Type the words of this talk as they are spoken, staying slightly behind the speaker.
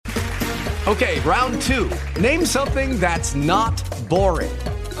Okay, round 2. Name something that's not boring.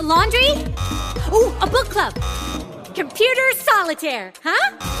 A laundry? Ooh, a book club. Computer solitaire,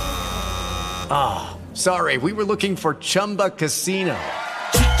 huh? Ah, sorry, we were looking for Chumba Casino.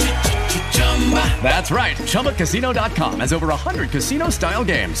 That's right, ChumbaCasino.com has over 100 casino-style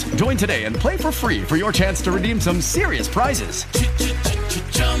games. Join today and play for free for your chance to redeem some serious prizes.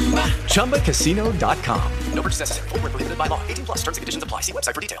 ChumbaCasino.com. No purchase necessary. Void where prohibited by law. 18 plus. Terms and conditions apply. See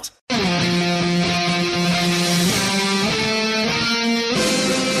website for details.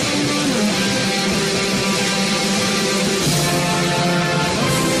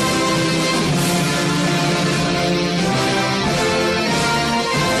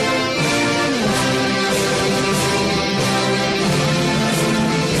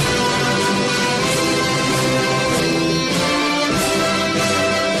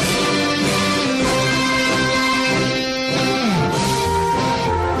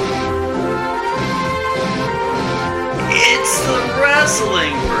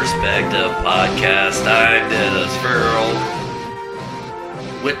 Wrestling Perspective Podcast. I'm Dennis Farrell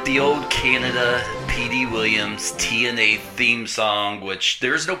with the old Canada Petey Williams TNA theme song, which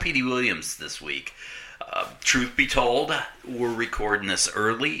there's no Petey Williams this week. Truth be told, we're recording this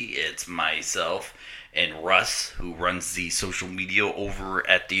early. It's myself and Russ, who runs the social media over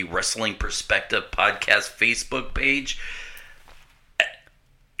at the Wrestling Perspective Podcast Facebook page.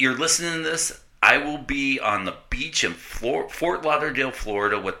 You're listening to this. I will be on the beach in Fort Lauderdale,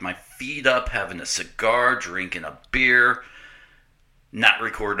 Florida, with my feet up, having a cigar, drinking a beer, not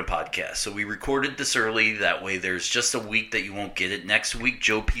recording a podcast. So we recorded this early. That way there's just a week that you won't get it. Next week,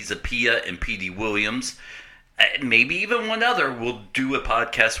 Joe Pizzapia and Petey Williams, maybe even one other, will do a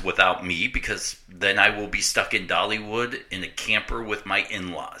podcast without me, because then I will be stuck in Dollywood in a camper with my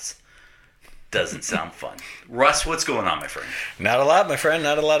in-laws. Doesn't sound fun. Russ, what's going on, my friend? Not a lot, my friend.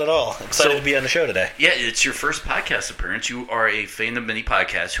 Not a lot at all. Excited to be on the show today. Yeah, it's your first podcast appearance. You are a fan of many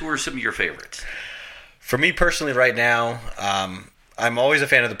podcasts. Who are some of your favorites? For me personally right now, I'm always a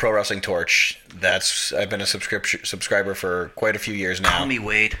fan of the Pro Wrestling Torch. I've been a subscriber for quite a few years now. Call me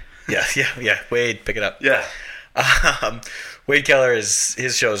Wade. Yeah. Wade, pick it up. Yeah. Wade Keller,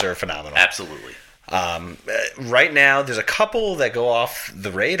 his shows are phenomenal. Absolutely. Right now, there's a couple that go off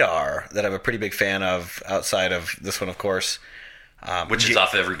the radar that I'm a pretty big fan of, outside of this one, of course. Which is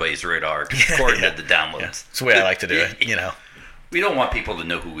off everybody's radar, according to the downloads. Yeah. It's the way I like to do it, you know. We don't want people to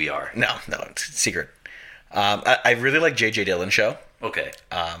know who we are. No, it's secret. I really like J.J. Dillon's show. Okay.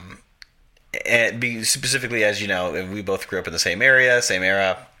 And specifically, as you know, we both grew up in the same area, same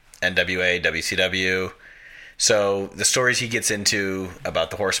era, NWA, WCW. So the stories he gets into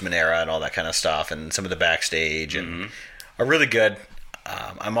about the Horseman era and all that kind of stuff, and some of the backstage, and are really good.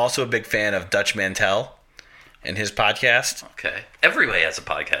 I'm also a big fan of Dutch Mantel and his podcast. Okay. Everybody has a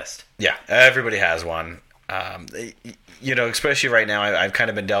podcast. Yeah, everybody has one. You know, especially right now, I've kind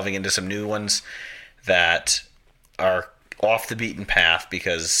of been delving into some new ones that are off the beaten path,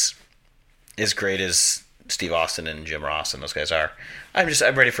 because as great as Steve Austin and Jim Ross and those guys are, I'm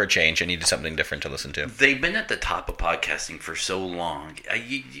ready for a change. I needed something different to listen to. They've been at the top of podcasting for so long.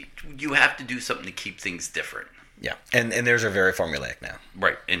 You have to do something to keep things different. Yeah, and theirs are very formulaic now.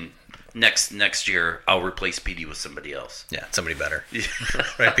 Right, and next year I'll replace Petey with somebody else. Yeah, somebody better.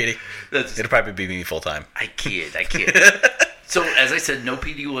 Right, Petey? It'll probably be me full time. I kid. So, as I said, no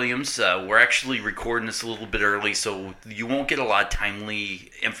Petey Williams. We're actually recording this a little bit early, so you won't get a lot of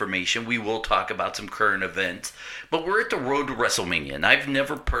timely information. We will talk about some current events. But we're at the road to WrestleMania, and I've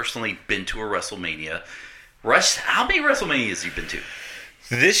never personally been to a WrestleMania. Russ, how many WrestleManias have you been to?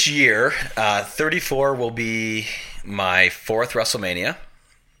 This year, 34 will be my fourth WrestleMania.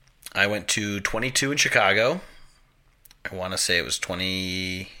 I went to 22 in Chicago. I want to say it was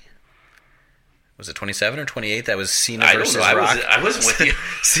 20... Was it 27 or 28? That was Cena versus Rock. I wasn't with you.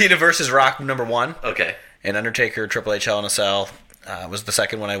 Cena versus Rock, number 1. Okay. And UnderTaker, Triple H, Hell in a Cell was the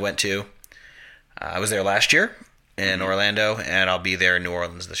second one I went to. I was there last year in Orlando, and I'll be there in New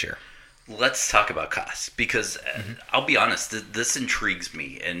Orleans this year. Let's talk about costs, because I'll be honest, this intrigues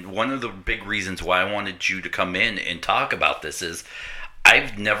me. And one of the big reasons why I wanted you to come in and talk about this is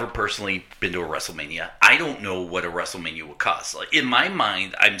I've never personally been to a WrestleMania. I don't know what a WrestleMania would cost. Like, in my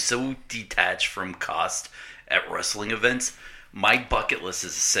mind, I'm so detached from cost at wrestling events. My bucket list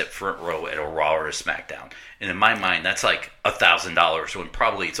is to sit front row at a Raw or a SmackDown. And in my mind, that's like $1,000 when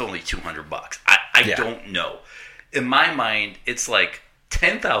probably it's only $200. I don't know. In my mind, it's like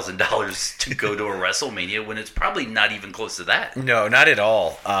 $10,000 to go to a WrestleMania when it's probably not even close to that. No, not at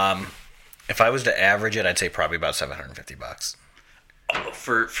all. If I was to average it, I'd say probably about $750.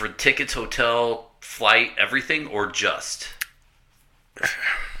 For tickets, hotel, flight, everything, or just?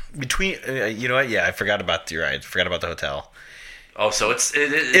 between, you know what? Yeah, I forgot about I forgot about the hotel. Oh, so it's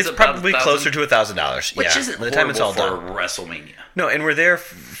probably closer to $1,000. Which yeah, isn't by the time it's all for done. WrestleMania. No, and we're there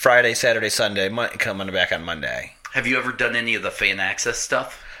Friday, Saturday, Sunday, coming back on Monday. Have you ever done any of the fan access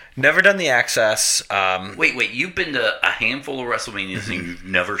stuff? Never done the access. Wait, you've been to a handful of WrestleManias and you've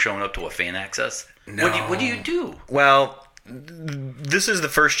never shown up to a fan access? No. What do you do? Well, this is the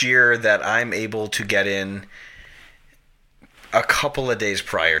first year that I'm able to get in a couple of days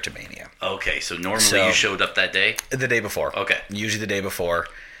prior to Mania. Okay, so normally you showed up that day? The day before. Okay. Usually the day before,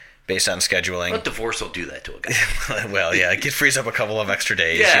 based on scheduling. But divorce will do that to a guy. Well, yeah, it frees up a couple of extra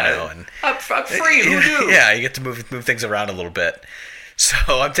days, yeah, you know. And, I'm free, who knew? Yeah, you get to move things around a little bit. So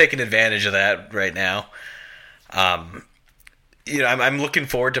I'm taking advantage of that right now. You know, I'm looking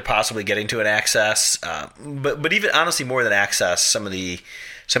forward to possibly getting to an access, but even honestly more than access, some of the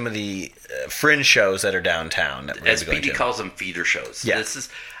fringe shows that are downtown. That As Petey calls them, feeder shows. Yeah.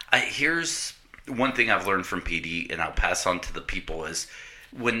 Here's one thing I've learned from Petey, and I'll pass on to the people is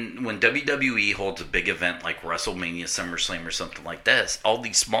when WWE holds a big event like WrestleMania, SummerSlam, or something like this, all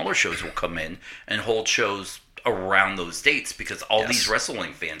these smaller shows will come in and hold shows around those dates because all these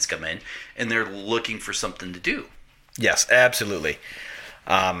wrestling fans come in and they're looking for something to do. Yes, absolutely.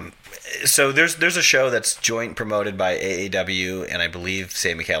 So there's a show that's joint promoted by AAW and I believe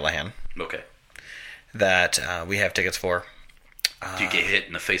Sami Callihan. Okay. That we have tickets for. Do you get hit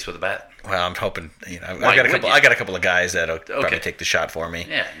in the face with a bat? Well, I'm hoping. You know, I got a couple of guys that'll probably take the shot for me.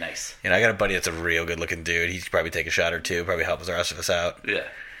 Yeah, nice. You know, I got a buddy that's a real good looking dude. He'd probably take a shot or two. Probably help the rest of us out. Yeah.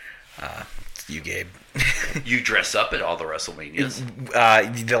 You, Gabe. You dress up at all the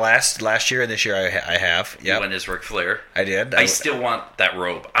WrestleManias. The last year and this year I have. You went as Ric Flair. I did. I still want that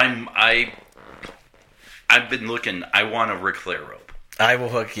robe. I've been looking. I want a Ric Flair robe. I will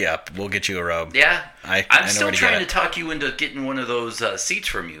hook you up. We'll get you a robe. Yeah. I'm know still trying to talk you into getting one of those seats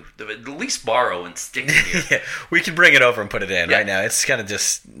from you. At least borrow and stick it here. Yeah, we can bring it over and put it in right now. It's kind of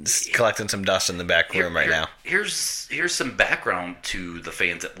just collecting some dust in the back room right now. Here's some background to the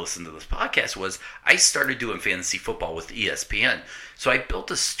fans that listen to this podcast was I started doing fantasy football with ESPN. So I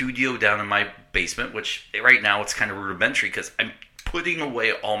built a studio down in my basement, which right now it's kind of rudimentary because I'm putting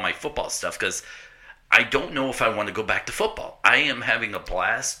away all my football stuff because I don't know if I want to go back to football. I am having a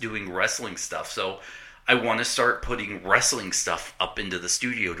blast doing wrestling stuff, so I want to start putting wrestling stuff up into the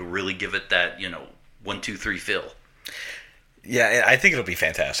studio to really give it that, 1, 2, 3 feel. Yeah, I think it'll be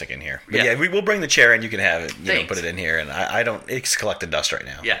fantastic in here. But yeah, we will bring the chair and you can have it, put it in here. And I don't, it's collecting dust right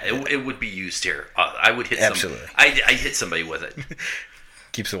now. Yeah, it would be used here. I would hit Absolutely. I hit somebody with it.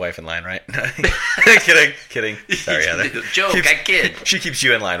 Keeps the wife in line, right? Kidding. Sorry, Heather. Joke, I kid. She keeps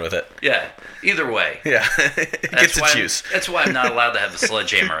you in line with it. Yeah, either way. Yeah, gets its use. That's why I'm not allowed to have a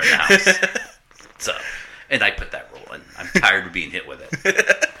sledgehammer in the house. So, and I put that rule in. I'm tired of being hit with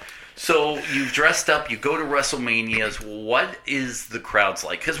it. So you've dressed up, you go to WrestleManias. What is the crowds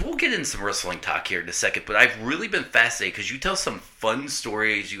like? Because we'll get into some wrestling talk here in a second, but I've really been fascinated because you tell some fun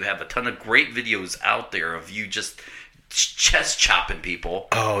stories. You have a ton of great videos out there of you just chest chopping people.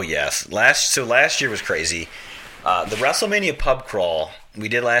 Oh yes, last year was crazy. The WrestleMania pub crawl we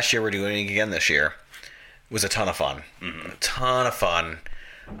did last year, we're doing it again this year. It was a ton of fun. Mm-hmm. A ton of fun.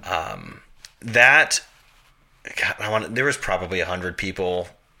 There was probably 100 people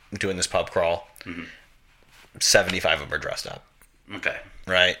doing this pub crawl. Mm-hmm. 75 of them are dressed up. Okay.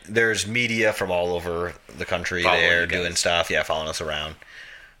 Right. There's media from all over the country there doing stuff. Yeah, following us around.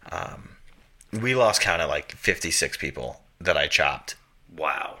 We lost count at like 56 people that I chopped.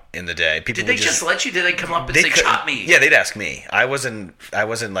 Wow. In the day. People did they just let you? Did they come up and say, chop me? Yeah, they'd ask me. I wasn't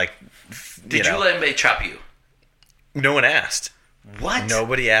like... Did you let anybody chop you? No one asked. What?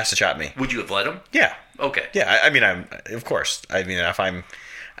 Nobody asked to chop me. Would you have let them? Yeah. Okay. Yeah, I'm of course. I mean, if I'm...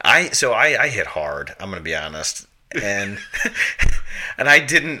 I hit hard, I'm going to be honest. And and I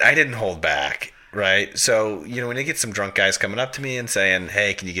didn't hold back, right? So, when you get some drunk guys coming up to me and saying,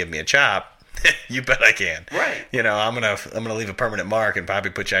 "Hey, can you give me a chop?" You bet I can. Right. I'm gonna leave a permanent mark and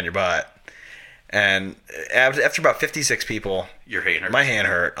probably put you on your butt. And after about 56 people, your hand hurt. My hand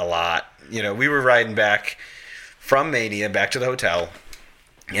hurt a lot. We were riding back from Mania back to the hotel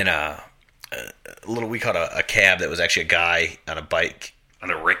in a little, we called a cab that was actually a guy on a bike. On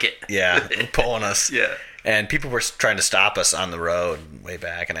a ricket. Yeah, pulling us. Yeah. And people were trying to stop us on the road way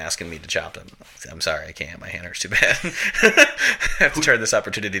back and asking me to chop them. I'm sorry, I can't. My hand hurts too bad. I have to turn this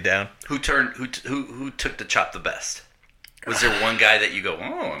opportunity down. Who took the chop the best? Was there one guy that you go,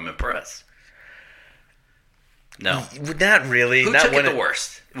 oh, I'm impressed? No. Not really. Who took it the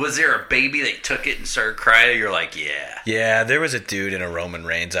worst? Was there a baby that took it and started crying? You're like, yeah. Yeah, there was a dude in a Roman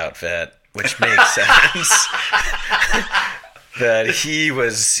Reigns outfit, which makes sense. But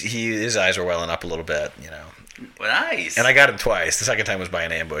his eyes were welling up a little bit, you know. Nice. And I got him twice. The second time was by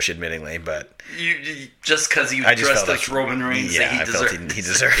an ambush, admittingly, but you just because he I just dressed felt as like, Roman Reigns, yeah, that I felt he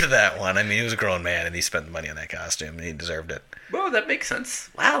deserved that one. I mean, he was a grown man, and he spent the money on that costume, and he deserved it. Well, that makes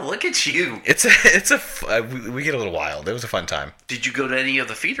sense. Wow, look at you. We get a little wild. It was a fun time. Did you go to any of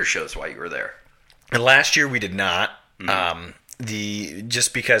the feeder shows while you were there? And last year we did not. Mm-hmm.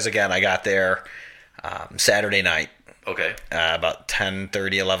 Just because, again, I got there Saturday night. Okay. About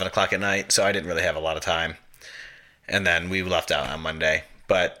 10:30, 11 o'clock at night, so I didn't really have a lot of time. And then we left out on Monday.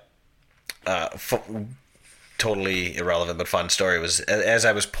 But totally irrelevant but fun story was, as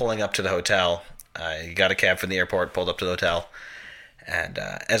I was pulling up to the hotel, I got a cab from the airport, pulled up to the hotel, and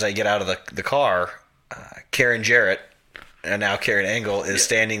as I get out of the car, Karen Jarrett, and now Karen Angle, is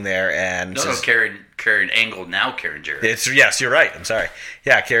standing there and says, Karen Angle, now Karen Jarrett. Yes, you're right. I'm sorry.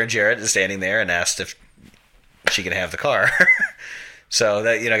 Yeah, Karen Jarrett is standing there and asked if she can have the car. So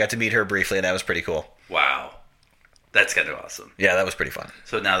that, I got to meet her briefly, and that was pretty cool. Wow. That's kind of awesome. Yeah, that was pretty fun.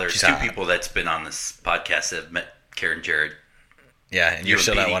 So now there's two people that's been on this podcast that have met Karen Jarrett. Yeah, and you're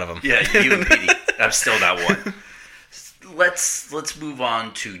still not one of them. Yeah, you and Petey. I'm still not one. Let's move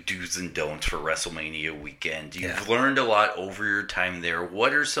on to do's and don'ts for WrestleMania weekend. You've learned a lot over your time there.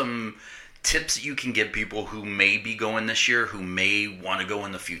 What are some tips that you can give people who may be going this year, who may want to go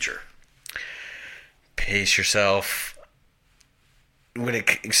in the future? Pace yourself.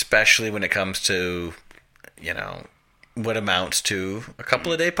 Especially when it comes to, what amounts to a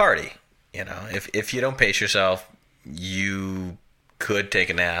couple of day party. If you don't pace yourself, you could take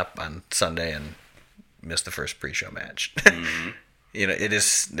a nap on Sunday and miss the first pre-show match.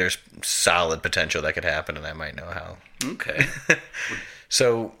 Mm-hmm. There's solid potential that could happen, and I might know how. Okay.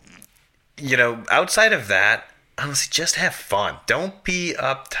 So, outside of that, honestly, just have fun. Don't be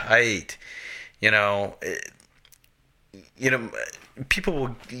uptight. People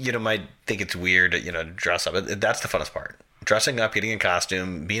will, might think it's weird to, dress up. That's the funnest part. Dressing up, getting a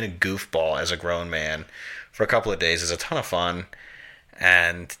costume, being a goofball as a grown man for a couple of days is a ton of fun.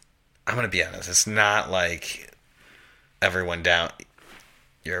 And I'm going to be honest, it's not like everyone down.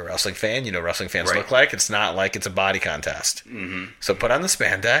 You're a wrestling fan, wrestling fans look like. It's not like it's a body contest. Mm-hmm. So put on the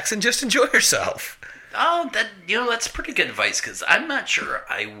spandex and just enjoy yourself. Oh, that's pretty good advice, because I'm not sure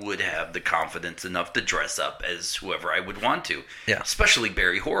I would have the confidence enough to dress up as whoever I would want to. Yeah. Especially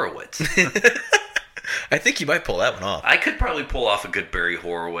Barry Horowitz. I think you might pull that one off. I could probably pull off a good Barry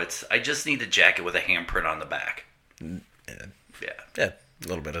Horowitz. I just need a jacket with a handprint on the back. Yeah. A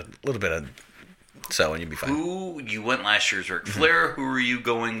little bit of so, and you'd be fine. Who you went last year's Ric Flair? Mm-hmm. Who are you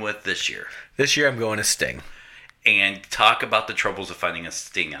going with this year? This year I'm going to Sting. And talk about the troubles of finding a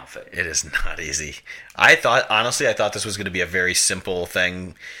Sting outfit. It is not easy. I thought this was going to be a very simple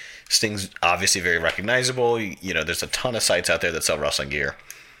thing. Sting's obviously very recognizable. There's a ton of sites out there that sell wrestling gear.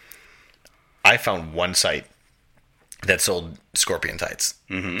 I found one site that sold Scorpion tights,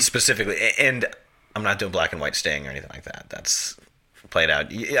 specifically. And I'm not doing black and white Sting or anything like that. That's played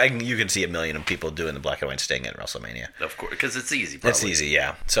out. You can see a million of people doing the black and white Sting at WrestleMania. Of course, because it's easy. Probably. It's easy,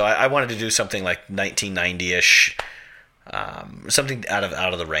 yeah. So I wanted to do something like 1990-ish, something out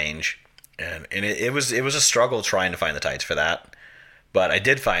of the range, and it was a struggle trying to find the tights for that, but I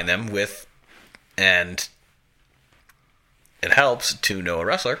did find them and it helps to know a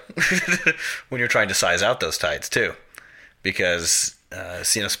wrestler when you're trying to size out those tights too, because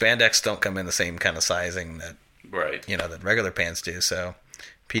spandex don't come in the same kind of sizing that. Right. That regular pants do. So,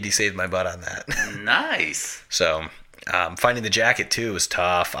 PD saved my butt on that. Nice. So, finding the jacket, too, was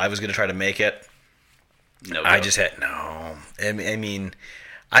tough. I was going to try to make it. No. I just had, no. I mean,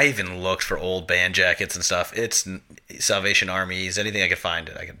 I even looked for old band jackets and stuff. It's Salvation Armies, anything I could find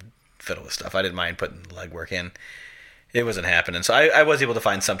I could fiddle with stuff. I didn't mind putting the legwork in. It wasn't happening. So, I was able to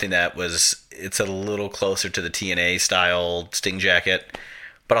find something it's a little closer to the TNA style Sting jacket,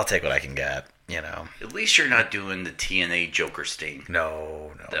 but I'll take what I can get. At least you're not doing the TNA Joker Sting.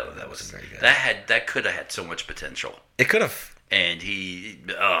 No, that wasn't very good. That could have had so much potential. It could have. And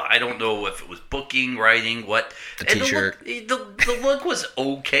I don't know if it was booking, writing, what. The T-shirt. The look was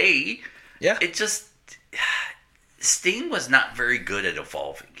okay. Yeah. It just, Sting was not very good at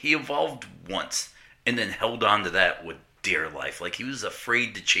evolving. He evolved once and then held on to that with dear life. Like he was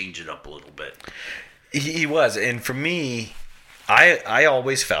afraid to change it up a little bit. He was, and for me, I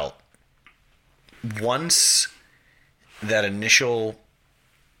always felt. Once that initial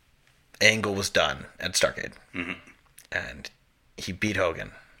angle was done at Starrcade, and he beat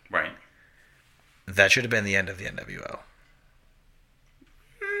Hogan, right? That should have been the end of the NWO.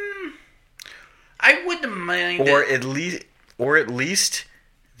 I wouldn't mind, or at least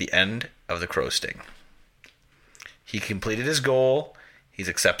the end of the Crow Sting. He completed his goal. He's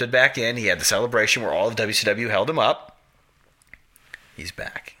accepted back in. He had the celebration where all of WCW held him up. He's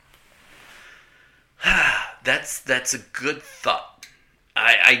back. That's a good thought.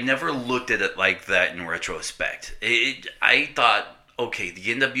 I never looked at it like that in retrospect. I thought, okay, the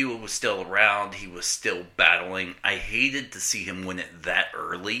NWO was still around. He was still battling. I hated to see him win it that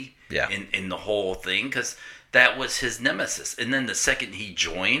early in the whole thing because that was his nemesis. And then the second he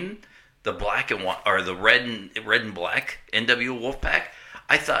joined the black and white, or the red and black NWO Wolfpack,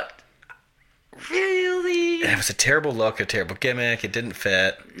 I thought, really? It was a terrible look, a terrible gimmick. It didn't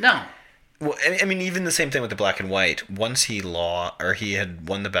fit. No. Well, I mean, even the same thing with the black and white. Once he had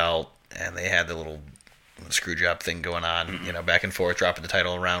won the belt, and they had the little screw job thing going on, back and forth, dropping the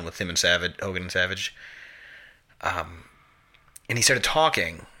title around with him and Hogan and Savage. And he started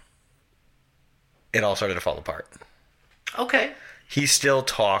talking. It all started to fall apart. Okay. He still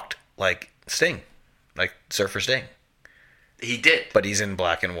talked like Sting, like Surfer Sting. He did. But he's in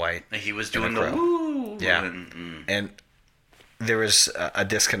black and white. He was doing the woo. Yeah. And there was a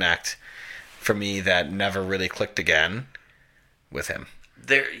disconnect for me that never really clicked again with him.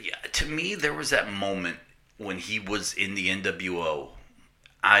 To me, there was that moment when he was in the NWO.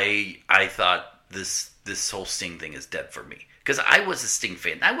 I thought this whole Sting thing is dead for me. Because I was a Sting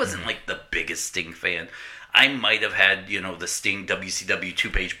fan. I wasn't like the biggest Sting fan. I might have had, the Sting WCW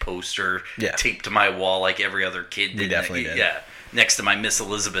 2-page poster taped to my wall like every other kid did. We definitely did. Yeah, next to my Miss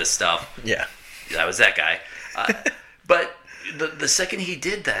Elizabeth stuff. Yeah. I was that guy. But the second he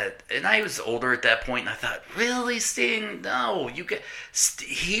did that, and I was older at that point, and I thought, really, Sting? No.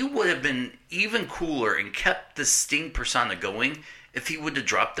 He would have been even cooler and kept the Sting persona going if he would have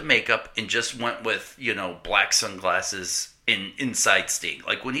dropped the makeup and just went with, black sunglasses inside Sting.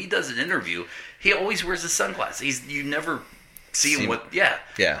 Like when he does an interview, he always wears the sunglasses. You never see him with... Yeah.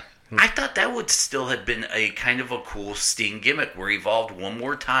 Yeah. I thought that would still have been a kind of a cool Sting gimmick where he evolved one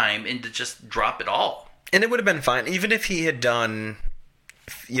more time and to just drop it all. And it would have been fine. Even if he had done...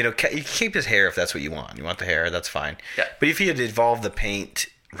 you keep his hair if that's what you want. You want the hair, that's fine. Yeah. But if he had evolved the paint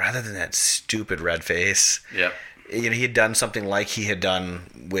rather than that stupid red face... Yeah. He had done something like he had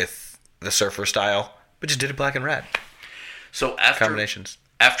done with the Surfer style, but just did it black and red. So after combinations.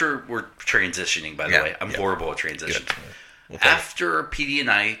 After we're transitioning, by the way, I'm horrible at transitions. After Petey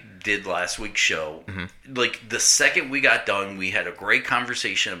and I did last week's show, like the second we got done, we had a great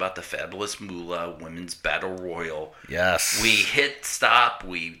conversation about the Fabulous Moolah Women's Battle Royal. Yes. We hit stop,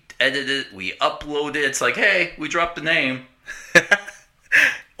 we edited it, we uploaded it. It's like, hey, we dropped the name.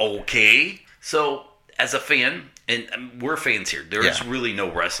 Okay. So as a fan, and we're fans here, there is really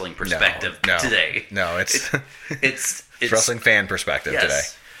no wrestling perspective today. No, it's it's wrestling fan perspective today.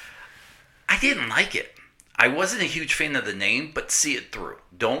 I didn't like it. I wasn't a huge fan of the name, but see it through.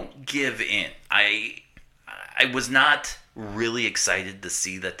 Don't give in. I was not really excited to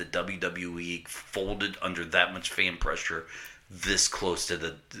see that the WWE folded under that much fan pressure this close to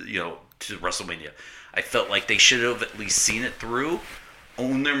to WrestleMania. I felt like they should have at least seen it through,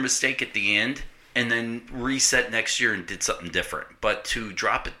 owned their mistake at the end, and then reset next year and did something different. But to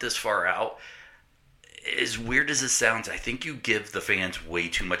drop it this far out, as weird as it sounds, I think you give the fans way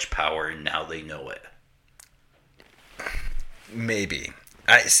too much power, and now they know it. Maybe.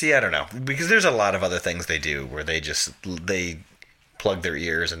 I don't know. Because there's a lot of other things they do where they plug their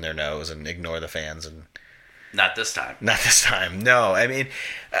ears and their nose and ignore the fans. And Not this time. Not this time. No. I mean,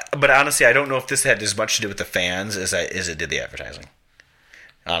 but honestly, I don't know if this had as much to do with the fans as it did the advertising.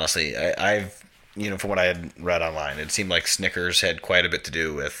 Honestly, I've... from what I had read online, it seemed like Snickers had quite a bit to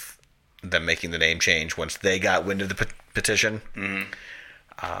do with them making the name change once they got wind of the petition.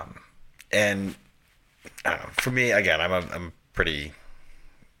 Mm-hmm. And I don't know. For me, again, I'm a pretty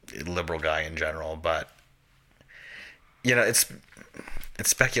liberal guy in general, but it's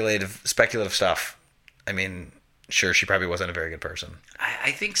speculative stuff. I mean, sure, she probably wasn't a very good person.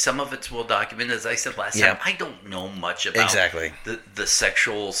 I think some of it's well documented. As I said last time, I don't know much about the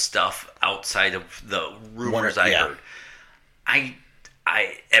sexual stuff outside of the rumors I heard.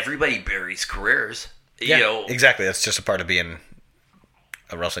 Everybody buries careers. Yeah, exactly. That's just a part of being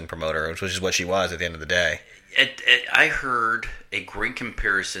a wrestling promoter, which is what she was at the end of the day. I heard a great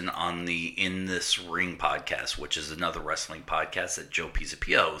comparison on the In This Ring podcast, which is another wrestling podcast that Joe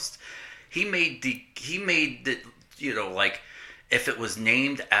Pisapia hosts. He made it, like if it was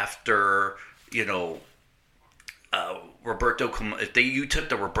named after, Roberto Clemente, if you took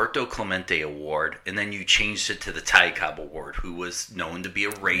the Roberto Clemente Award and then you changed it to the Ty Cobb Award, who was known to be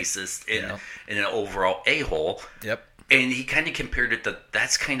a racist and an overall a-hole. Yep. And he kind of compared it to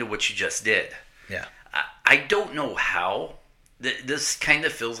that's kind of what you just did. Yeah. I don't know how this kind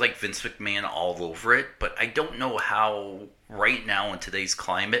of feels like Vince McMahon all over it, but I don't know how right now in today's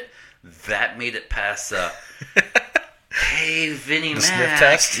climate that made it past hey, Vinnie Mac. Sniff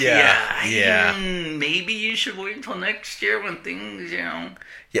test? Yeah. Maybe you should wait until next year when things, Yeah,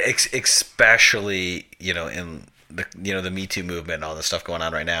 especially, in the Me Too movement and all the stuff going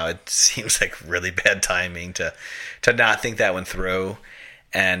on right now. It seems like really bad timing to not think that one through.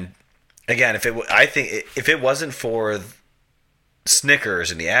 And again, if it wasn't for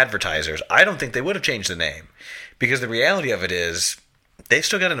Snickers and the advertisers, I don't think they would have changed the name, because the reality of it is they've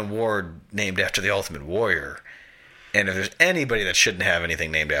still got an award named after the Ultimate Warrior, and if there's anybody that shouldn't have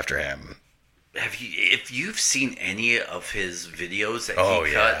anything named after him. If you've seen any of his videos that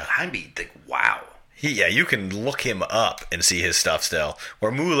he cut, I'd be like, wow. You can look him up and see his stuff still.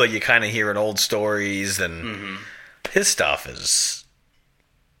 Where Moolah, you kind of hear in old stories, and his stuff is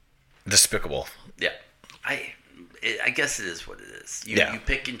despicable. Yeah, I guess it is what it is. You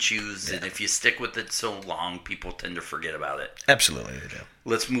pick and choose, and if you stick with it so long, people tend to forget about it. Absolutely, they do.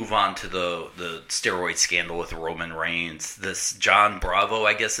 Let's move on to the steroid scandal with Roman Reigns. This John Bravo,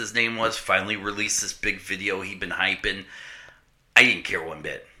 I guess his name was, finally released this big video he'd been hyping. I didn't care one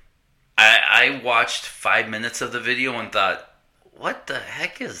bit. I watched 5 minutes of the video and thought, what the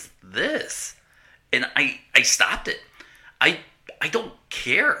heck is this? And I stopped it. I don't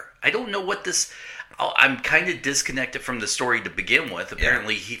care. I don't know what this... I'm kind of disconnected from the story to begin with.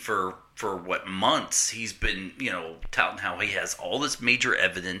 Apparently, he for what months he's been, touting how he has all this major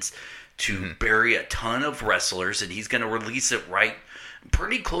evidence to bury a ton of wrestlers, and he's going to release it right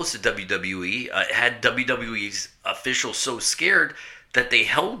pretty close to WWE. Had WWE's officials so scared that they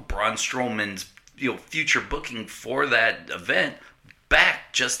held Braun Strowman's future booking for that event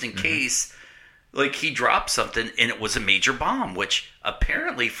back just in case. Like, he dropped something and it was a major bomb, which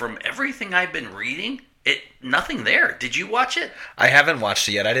apparently from everything I've been reading, nothing there. Did you watch it? I haven't watched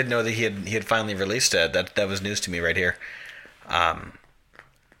it yet. I didn't know that he had finally released it. That was news to me right here.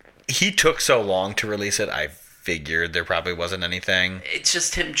 He took so long to release it, I figured there probably wasn't anything. It's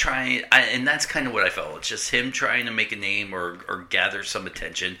just him trying, and that's kind of what I felt. It's just him trying to make a name or gather some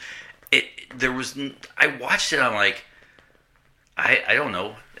attention. I watched it, I'm like, I don't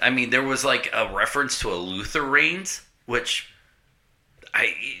know. I mean, there was like a reference to a Luther Reigns, which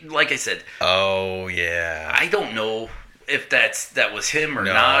like I said. Oh yeah. I don't know if that was him or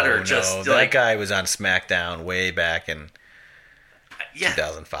not, or just that guy was on SmackDown way back in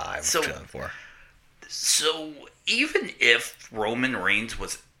 2005, 2004. So even if Roman Reigns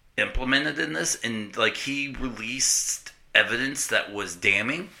was implemented in this and like he released evidence that was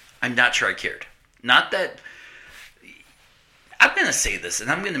damning, I'm not sure I cared. Not that. I'm going to say this, and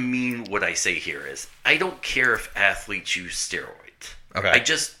I'm going to mean what I say here is, I don't care if athletes use steroids. Okay. I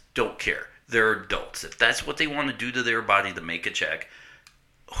just don't care. They're adults. If that's what they want to do to their body to make a check,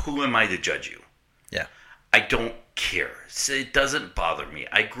 who am I to judge you? Yeah. I don't care. It doesn't bother me.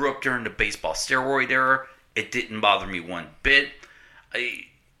 I grew up during the baseball steroid era. It didn't bother me one bit.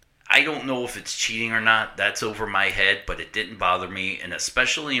 I don't know if it's cheating or not. That's over my head, but it didn't bother me, and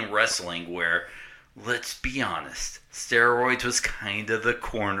especially in wrestling where, let's be honest, steroids was kind of the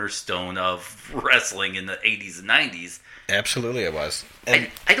cornerstone of wrestling in the 80s and 90s. Absolutely it was. And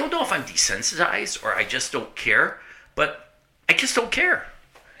I don't know if I'm desensitized or I just don't care, but I just don't care.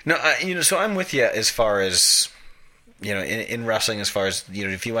 No, so I'm with you as far as, in wrestling, as far as,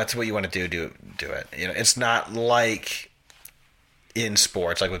 if you want what you want to do it. It's not like in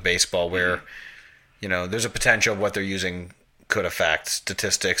sports, like with baseball, where, there's a potential of what they're using could affect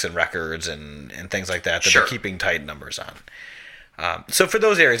statistics and records and things like that Sure. They're keeping tight numbers on. So for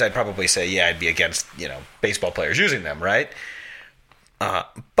those areas, I'd probably say, I'd be against, baseball players using them, right?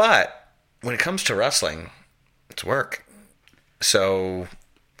 But when it comes to wrestling, it's work. So,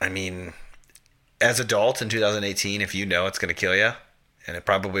 I mean, as adults in 2018, if it's going to kill you, and it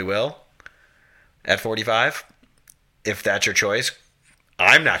probably will, at 45, if that's your choice,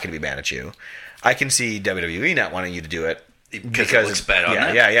 I'm not going to be mad at you. I can see WWE not wanting you to do it, because it looks bad on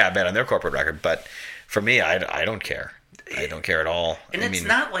them. Bad on their corporate record. But for me, I don't care. I don't care at all. And it's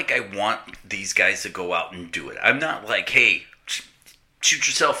not like I want these guys to go out and do it. I'm not like, hey, shoot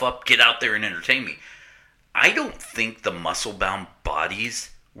yourself up, get out there and entertain me. I don't think the muscle-bound bodies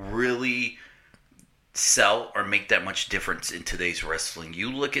really sell or make that much difference in today's wrestling.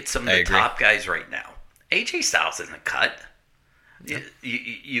 You look at some of the top guys right now. AJ Styles isn't cut. No.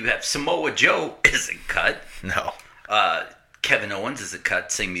 You have Samoa Joe isn't cut. No. Kevin Owens isn't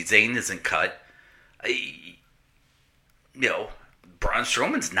cut. Sami Zayn isn't cut. Braun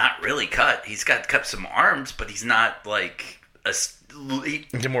Strowman's not really cut. He's got some arms, but he's not like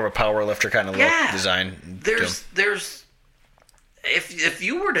he's more of a power lifter kind of look design. There's if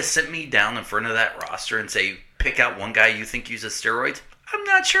you were to sit me down in front of that roster and say, pick out one guy you think uses steroids, I'm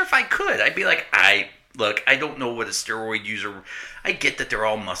not sure if I could. I'd be like, I don't know what a steroid user. I get that they're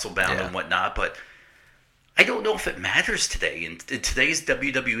all muscle bound and whatnot, but I don't know if it matters today. In today's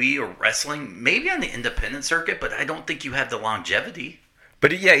WWE or wrestling, maybe on the independent circuit, but I don't think you have the longevity.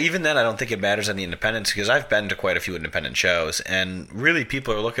 But yeah, even then, I don't think it matters on the independents, because I've been to quite a few independent shows, and really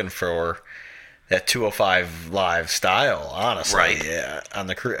people are looking for that 205 live style, honestly, right. on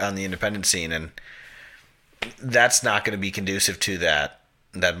the independent scene, and that's not going to be conducive to that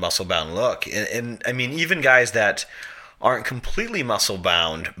muscle bound look. And I mean, even guys that aren't completely muscle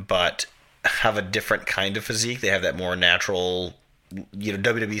bound but have a different kind of physique, they have that more natural,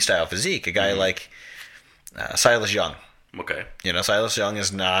 WWE style physique. A guy like Silas Young. Okay. Silas Young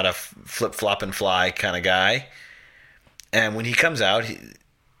is not a flip flop and fly kind of guy, and when he comes out,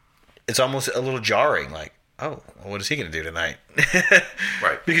 it's almost a little jarring. Like, oh, what is he going to do tonight?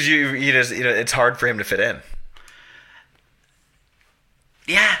 Right. Because you just it's hard for him to fit in.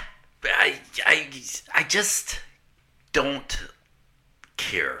 Yeah, I just don't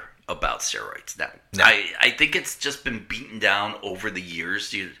care about steroids now. No. I think it's just been beaten down over the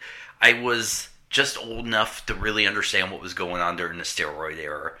years. I was just old enough to really understand what was going on during the steroid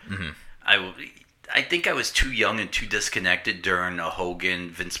era. Mm-hmm. I think I was too young and too disconnected during the Hogan,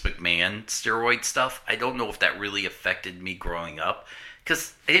 Vince McMahon steroid stuff. I don't know if that really affected me growing up,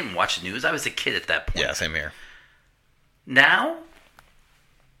 because I didn't watch the news. I was a kid at that point. Yeah, same here. Now,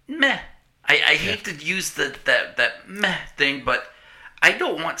 meh. I hate to use that meh thing, but I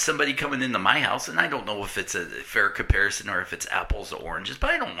don't want somebody coming into my house, and I don't know if it's a fair comparison or if it's apples to oranges, but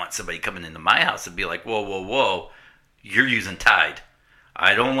I don't want somebody coming into my house and be like, whoa, you're using Tide.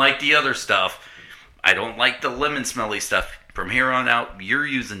 I don't like the other stuff. I don't like the lemon smelly stuff. From here on out, you're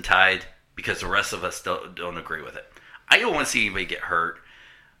using Tide because the rest of us don't agree with it. I don't want to see anybody get hurt.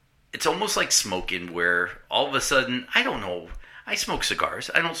 It's almost like smoking, where all of a sudden, I don't know, I smoke cigars.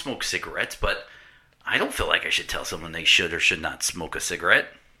 I don't smoke cigarettes, but I don't feel like I should tell someone they should or should not smoke a cigarette.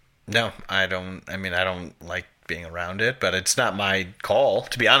 No, I don't. I mean, I don't like being around it, but it's not my call,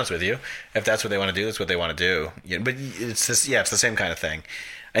 to be honest with you. If that's what they want to do, that's what they want to do. But it's this, it's the same kind of thing.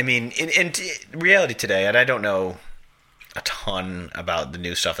 I mean, in reality today, and I don't know a ton about the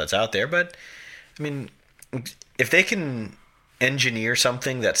new stuff that's out there, but I mean, if they can engineer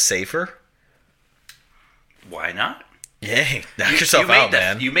something that's safer, why not? Yeah, knock yourself out,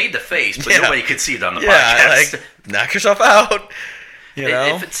 man. You made the face, but nobody could see it on the podcast. Like, knock yourself out.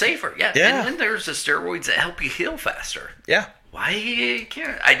 If it's safer, yeah. And then there's the steroids that help you heal faster. Yeah. Why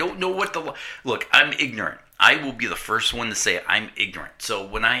can't I? Don't know what the look. I'm ignorant. I will be the first one to say I'm ignorant. So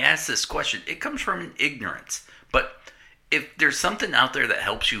when I ask this question, it comes from ignorance. But if there's something out there that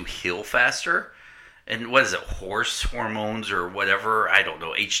helps you heal faster, and what is it, horse hormones or whatever? I don't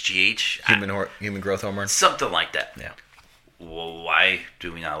know, HGH, human growth hormone, something like that. Yeah. Well, why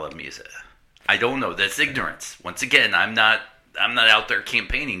do we not let them use it? I don't know. That's ignorance. Once again, I'm not out there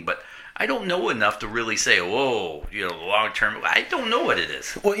campaigning, but I don't know enough to really say, whoa, long term. I don't know what it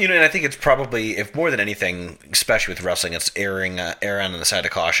is. Well, and I think it's probably, if more than anything, especially with wrestling, it's erring on the side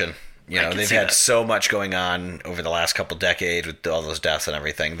of caution. They've had so much going on over the last couple decades with all those deaths and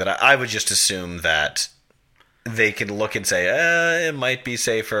everything that I would just assume that they can look and say, it might be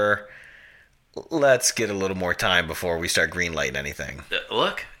safer. Let's get a little more time before we start greenlighting anything.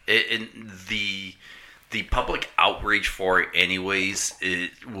 Look, the public outrage for it anyways,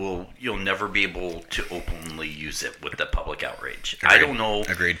 you'll never be able to openly use it with the public outrage. Agreed. I don't know.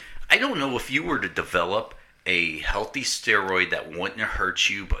 Agreed. I don't know if you were to develop a healthy steroid that wouldn't hurt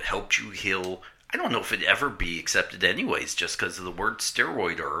you but helped you heal. I don't know if it'd ever be accepted anyways, just because of the word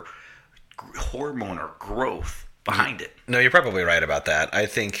steroid or hormone or growth behind it. No, you're probably right about that. I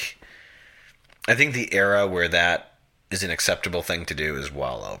think the era where that is an acceptable thing to do is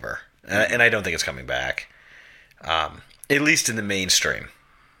well over. And I don't think it's coming back. At least in the mainstream.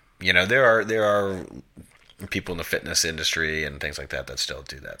 There are people in the fitness industry and things like that still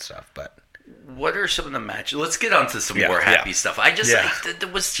do that stuff. But what are some of the matches? Let's get on to some more happy stuff. There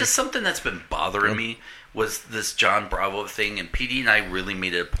was just something that's been bothering me was this John Bravo thing, and Petey and I really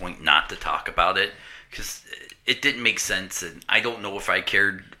made it a point not to talk about it because it didn't make sense, and I don't know if I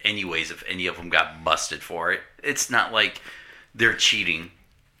cared anyways if any of them got busted for it. It's not like they're cheating.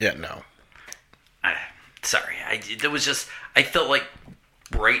 Yeah, no. Sorry. I felt like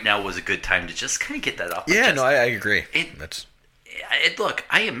right now was a good time to just kind of get that off my chest. Yeah, no, I agree. Look,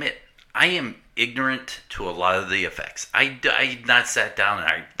 I admit, I am ignorant to a lot of the effects. I've not sat down and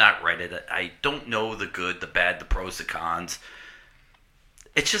I've not read it. I don't know the good, the bad, the pros, the cons.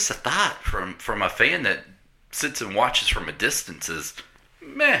 It's just a thought from a fan that sits and watches from a distance is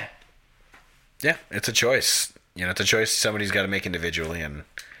meh. Yeah, it's a choice. It's a choice somebody's got to make individually, and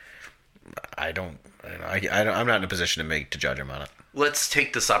I'm not in a position to judge them on it. Let's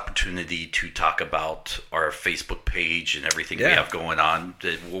take this opportunity to talk about our Facebook page and everything we have going on.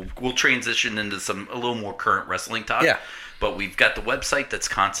 We'll transition into a little more current wrestling talk. Yeah. But we've got the website that's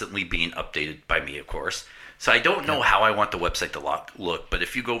constantly being updated by me, of course. So I don't know how I want the website to look, but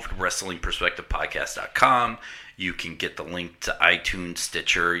if you go to WrestlingPerspectivePodcast.com, you can get the link to iTunes,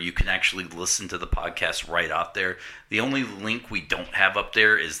 Stitcher. You can actually listen to the podcast right out there. The only link we don't have up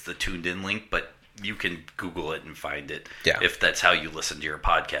there is the tuned in link, but you can Google it and find it if that's how you listen to your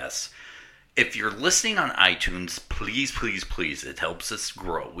podcasts. If you're listening on iTunes, please, please, please, it helps us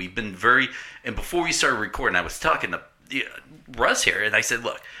grow. We've been and before we started recording, I was talking to Russ here, and I said,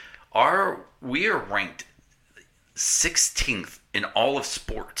 look, we are ranked 16th in all of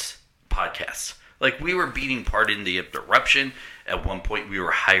sports podcasts. Like, we were beating Part in the Eruption. At one point, we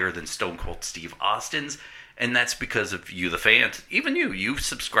were higher than Stone Cold Steve Austin's. And that's because of you, the fans. Even you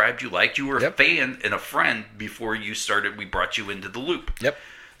subscribed, you liked, you were a fan and a friend before you started. We brought you into the loop. Yep.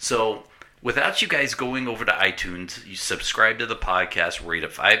 So without you guys going over to iTunes, you subscribe to the podcast, rate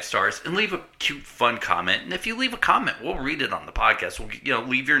it 5 stars, and leave a cute, fun comment. And if you leave a comment, we'll read it on the podcast. We'll,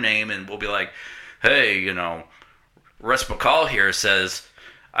 leave your name, and we'll be like, hey, Russ McCall here says,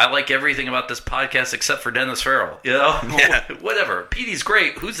 I like everything about this podcast except for Dennis Farrell. Whatever. Petey's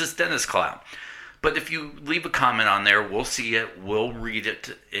great. Who's this Dennis clown? But if you leave a comment on there, we'll see it, we'll read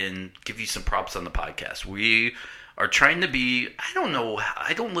it, and give you some props on the podcast. We are trying to be, I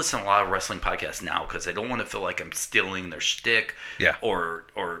don't listen to a lot of wrestling podcasts now because I don't want to feel like I'm stealing their shtick or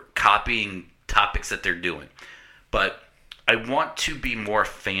copying topics that they're doing. But I want to be more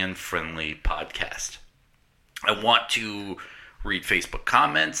fan-friendly podcast. I want to read Facebook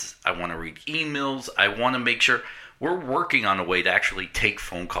comments. I want to read emails. I want to make sure... We're working on a way to actually take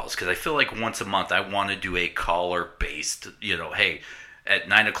phone calls because I feel like once a month I want to do a caller-based, hey, at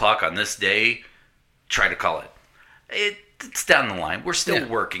 9 o'clock on this day, try to call it. It's down the line. We're still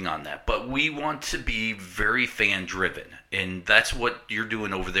working on that, but we want to be very fan-driven, and that's what you're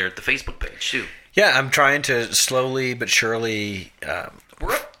doing over there at the Facebook page, too. Yeah, I'm trying to slowly but surely...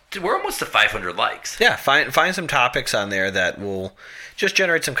 We're almost to 500 likes. Yeah, find some topics on there that will just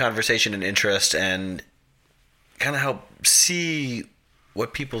generate some conversation and interest and... kind of help see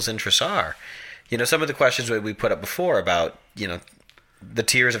what people's interests are. Some of the questions we put up before about, the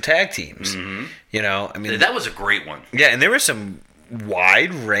tiers of tag teams. Mm-hmm. That was a great one. Yeah, and there was some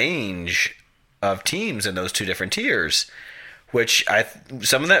wide range of teams in those two different tiers, which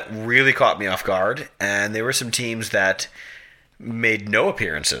some of that really caught me off guard, and there were some teams that made no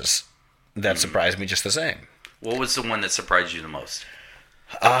appearances that surprised me just the same. What was the one that surprised you the most?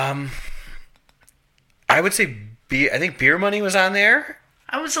 I would say I think Beer Money was on there.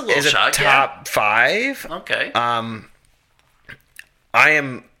 I was a little shocked. Top 5. Okay. I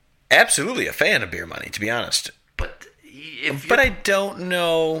am absolutely a fan of Beer Money, to be honest. But I don't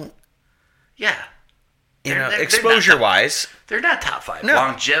know. Yeah. Exposure-wise, they're not top 5. No.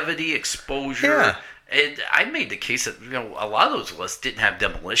 Longevity, exposure. Yeah. And I made the case that a lot of those lists didn't have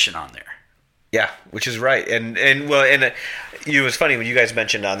Demolition on there. Yeah, which is right. And it was funny when you guys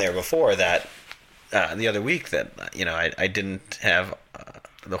mentioned on there before that. The other week that I didn't have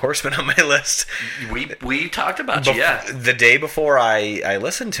the Horseman on my list. We talked about you. Yeah. The day before I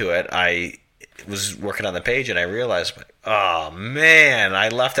listened to it, I was working on the page and I realized, oh man, I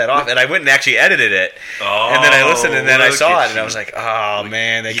left that off, and I went and actually edited it. And then I listened, and then I saw it, and I was like, oh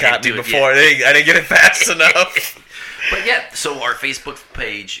man, they caught me before. I didn't get it fast enough. But yeah, so our Facebook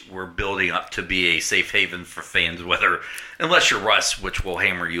page, we're building up to be a safe haven for fans, unless you're Russ, which will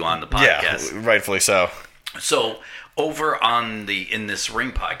hammer you on the podcast. Yeah, rightfully so. So over on the In This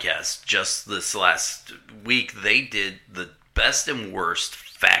Ring podcast, just this last week, they did the best and worst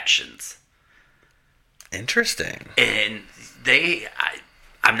factions. Interesting. And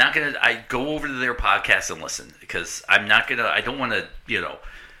I go over to their podcast and listen because I don't want to,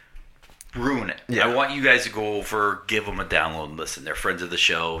 ruin it. Yeah. I want you guys to go over, give them a download and listen. They're friends of the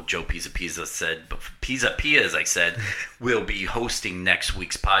show. Joe Pizza said, Pizza Pia, as I said, will be hosting next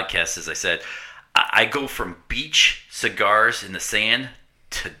week's podcast. As I said, I go from beach cigars in the sand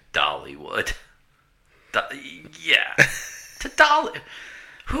to Dollywood. To Dolly.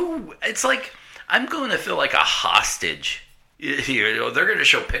 It's like I'm going to feel like a hostage. They're going to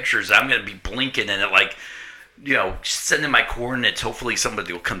show pictures. I'm going to be blinking and sending my coordinates. Hopefully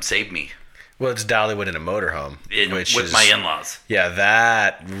somebody will come save me. Well, it's Dollywood in a motorhome, with my in-laws. Yeah,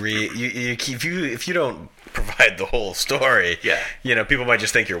 that if you don't provide inside the whole story. Yeah. People might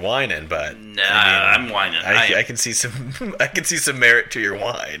just think you're whining, but Nah, I'm whining. I can see some merit to your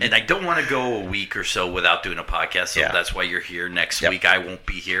whine. And I don't want to go a week or so without doing a podcast, so that's why you're here. Next week I won't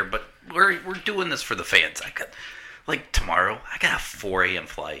be here, but we're doing this for the fans. Tomorrow, I got a 4 a.m.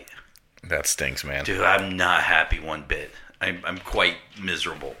 flight. That stinks, man. Dude, I'm not happy one bit. I'm quite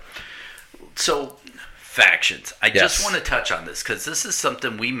miserable. So, factions. I just want to touch on this because this is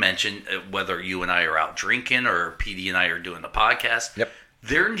something we mentioned, whether you and I are out drinking or Petey and I are doing the podcast. Yep.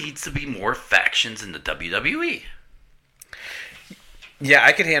 There needs to be more factions in the WWE. Yeah,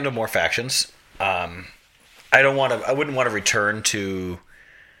 I could handle more factions. I wouldn't want to return to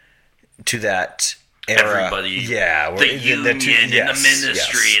that era. Everybody, the union and the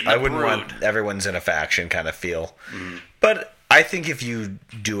ministry and the I wouldn't brood. want everyone's in a faction kind of feel. But I think if you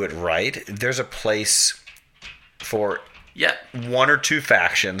do it right, there's a place for 1 or 2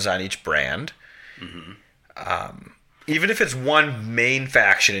 factions on each brand. Even if it's one main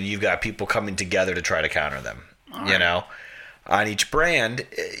faction and you've got people coming together to try to counter them, on each brand,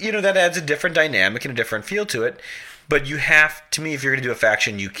 that adds a different dynamic and a different feel to it. But you have, to me, if you're going to do a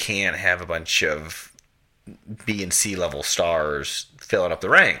faction, you can't have a bunch of B and C level stars filling up the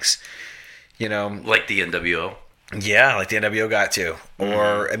ranks. Like the NWO. Yeah, like the NWO got to.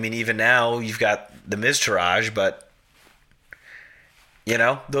 Or, even now, you've got the Miztourage, but,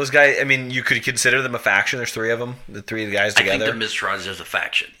 those guys, you could consider them a faction. There's 3 of them, the 3 of the guys together. I think the Miztourage is a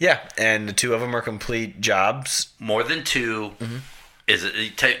faction. Yeah, and the 2 of them are complete jobs. More than 2. Is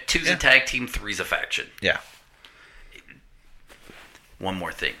it 2's a tag team, 3's a faction. Yeah. One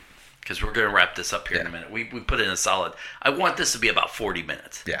more thing, because we're going to wrap this up here in a minute. We put in a solid. I want this to be about 40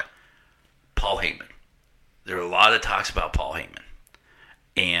 minutes. Yeah. Paul Heyman. There are a lot of talks about Paul Heyman.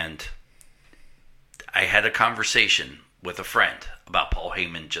 And I had a conversation with a friend about Paul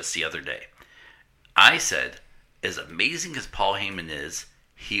Heyman just the other day. I said, as amazing as Paul Heyman is,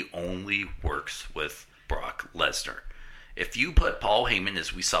 he only works with Brock Lesnar. If you put Paul Heyman,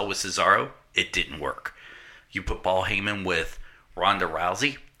 as we saw with Cesaro, it didn't work. You put Paul Heyman with Ronda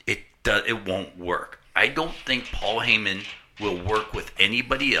Rousey, it won't work. I don't think Paul Heyman will work with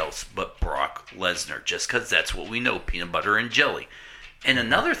anybody else but Brock Lesnar, just because that's what we know, peanut butter and jelly. And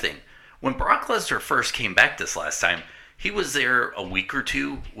another thing, when Brock Lesnar first came back this last time, he was there a week or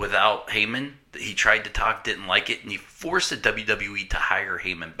 2 without Heyman. He tried to talk, didn't like it, and he forced the WWE to hire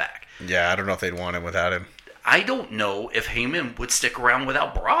Heyman back. Yeah, I don't know if they'd want him without him. I don't know if Heyman would stick around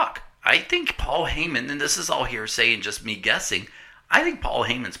without Brock. I think Paul Heyman, and this is all hearsay and just me guessing, I think Paul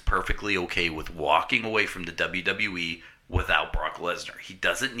Heyman's perfectly okay with walking away from the WWE without Brock Lesnar. He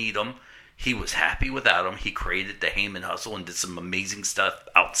doesn't need him. He was happy without him. He created the Heyman Hustle and did some amazing stuff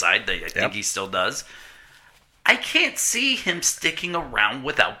outside that I think he still does. I can't see him sticking around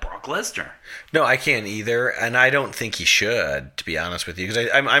without Brock Lesnar. No, I can't either, and I don't think he should, to be honest with you, because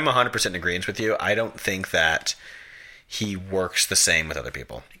I'm 100% in agreement with you. I don't think that he works the same with other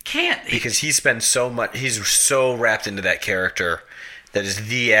people. Can't. Because he spends so much, he's so wrapped into that character that is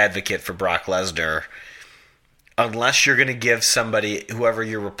the advocate for Brock Lesnar. Unless you're going to give somebody, whoever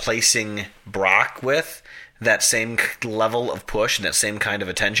you're replacing Brock with, that same level of push and that same kind of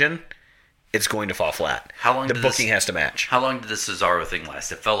attention, it's going to fall flat. How long the booking has to match. How long did the Cesaro thing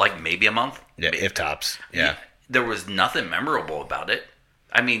last? It felt like maybe a month? Yeah, if tops. Yeah. There was nothing memorable about it.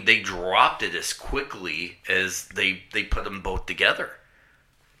 I mean, they dropped it as quickly as they put them both together.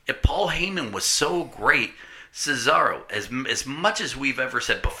 If Paul Heyman was so great, Cesaro, as much as we've ever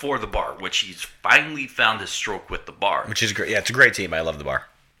said before the bar, which he's finally found his stroke with the bar. Which is great. Yeah, it's a great team. I love the bar.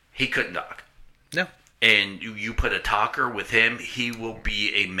 He couldn't talk. No. And you put a talker with him, he will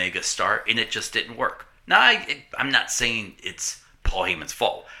be a mega star, and it just didn't work. Now, I'm not saying it's Paul Heyman's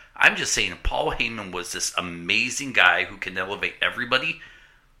fault. I'm just saying Paul Heyman was this amazing guy who can elevate everybody.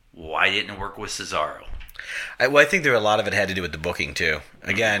 Why didn't it work with Cesaro? I think a lot of it had to do with the booking, too.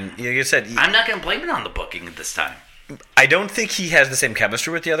 Again, like you said... I'm not going to blame it on the booking this time. I don't think he has the same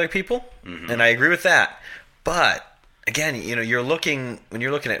chemistry with the other people, and I agree with that. But, again, when you're looking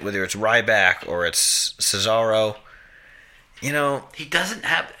at whether it's Ryback or it's Cesaro, he doesn't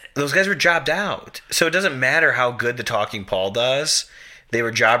have... Those guys were jobbed out. So it doesn't matter how good the Talking Paul does. They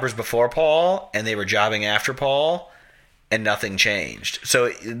were jobbers before Paul, and they were jobbing after Paul, and nothing changed.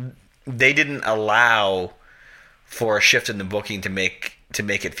 So they didn't allow for a shift in the booking to make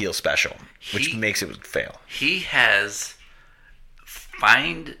it feel special, which makes it fail. He has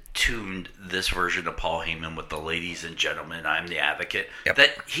fine-tuned this version of Paul Heyman with the ladies and gentlemen, I'm the advocate,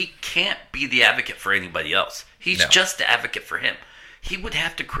 that he can't be the advocate for anybody else. He's just the advocate for him. He would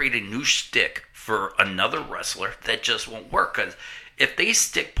have to create a new shtick for another wrestler that just won't work. Because if they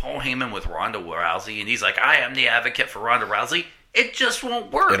stick Paul Heyman with Ronda Rousey and he's like, I am the advocate for Ronda Rousey, it just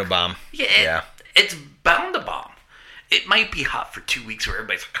won't work. It'll bomb. Yeah. It's bound to bomb. It might be hot for 2 weeks where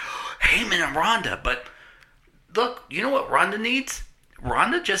everybody's like, oh, Heyman and Ronda. But look, you know what Ronda needs?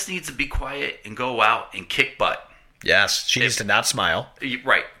 Ronda just needs to be quiet and go out and kick butt. Yes, she needs to not smile.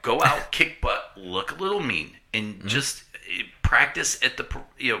 Right. Go out, kick butt, look a little mean, and just practice at the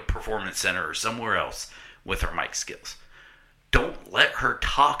performance center or somewhere else with her mic skills. Don't let her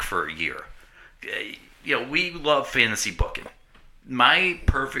talk for a year. We love fantasy booking. My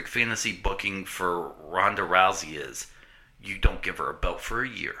perfect fantasy booking for Ronda Rousey is you don't give her a belt for a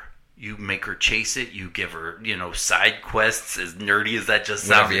year. You make her chase it. You give her, side quests, as nerdy as that just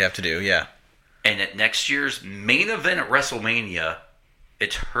sounds. Whatever you have to do, yeah. And at next year's main event at WrestleMania,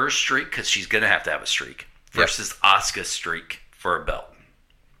 it's her streak, because she's going to have a streak, versus Asuka's streak for a belt.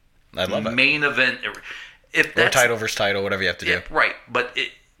 I love it. Main event. If that's, or title versus title, whatever you have to do. Right, but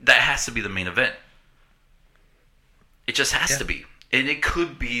that has to be the main event. It just has to be. And it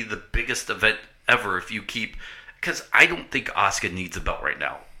could be the biggest event ever if you keep... Because I don't think Asuka needs a belt right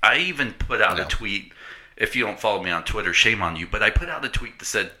now. I even put out a tweet, if you don't follow me on Twitter, shame on you, but I put out a tweet that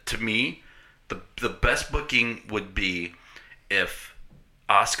said, to me, the best booking would be if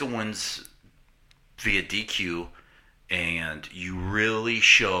Asuka wins via DQ and you really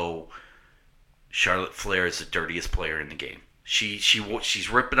show Charlotte Flair is the dirtiest player in the game. She's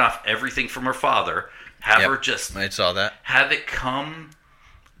ripping off everything from her father. Have her just... I saw that. Have it come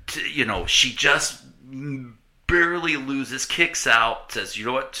to, she just barely loses, kicks out, says, you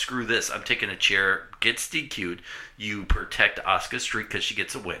know what, screw this, I'm taking a chair, gets DQ'd. You protect Asuka's streak because she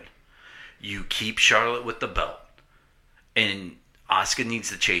gets a win. You keep Charlotte with the belt. And Asuka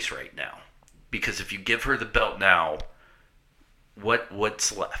needs the chase right now. Because if you give her the belt now,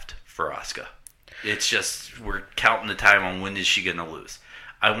 what's left for Asuka? It's just, we're counting the time on when is she going to lose.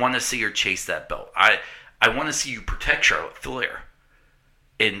 I want to see her chase that belt. I want to see you protect Charlotte Flair.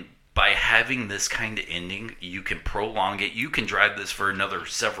 And by having this kind of ending, you can prolong it. You can drive this for another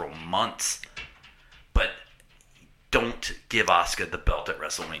several months. But don't give Asuka the belt at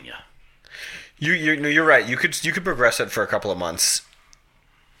WrestleMania. You're right. You could progress it for a couple of months.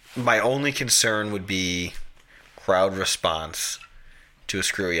 My only concern would be crowd response to a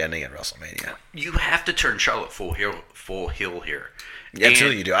screwy ending at WrestleMania. You have to turn Charlotte full heel here. Yeah,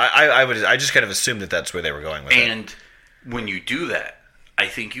 absolutely you do. I just kind of assumed that that's where they were going with it. And when you do that, I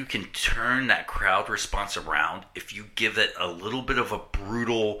think you can turn that crowd response around if you give it a little bit of a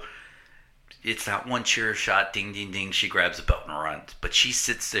brutal... It's not one chair shot, ding, ding, ding, she grabs the belt and runs. But she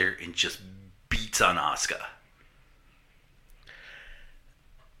sits there and just beats on Asuka.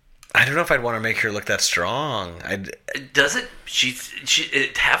 I don't know if I'd want to make her look that strong. Does it?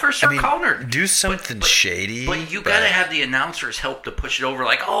 Have her start calling her. Do something shady. But you got to have the announcers help to push it over,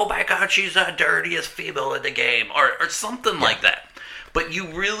 like, oh my God, she's the dirtiest female in the game, or something like that. But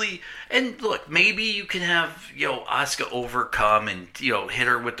you really, and look, maybe you can have, Asuka overcome and, hit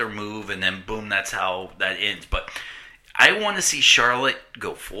her with their move, and then boom, that's how that ends. But I want to see Charlotte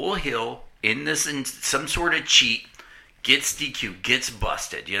go full heel in some sort of cheat, gets DQ, gets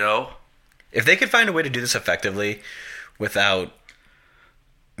busted, If they could find a way to do this effectively without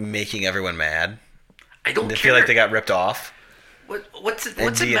making everyone mad, I don't they care. Feel like they got ripped off. What's it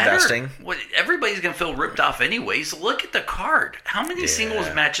matter? Everybody's going to feel ripped off anyways. Look at the card. How many singles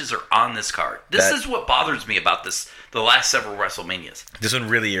matches are on this card? This is what bothers me about the last several WrestleManias. This one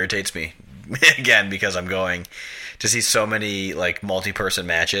really irritates me, again, because I'm going to see so many multi-person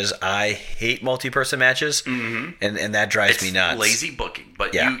matches. I hate multi-person matches, and that drives me nuts. Lazy booking,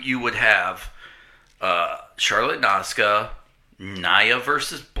 but you would have Charlotte and Asuka, Nia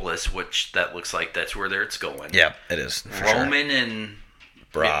versus Bliss, which that looks like that's where it's going. Yeah, it is. Roman and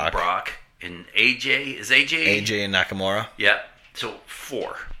Brock and AJ. Is AJ and Nakamura? Yeah. So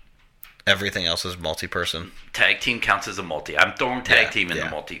 4. Everything else is multi-person. Tag team counts as a multi. I'm throwing tag team in the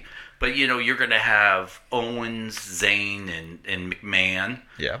multi. But, you're going to have Owens, Zayn, and McMahon.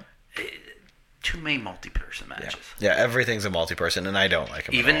 Yeah. 2 main multi-person matches. Yeah, everything's a multi-person, and I don't like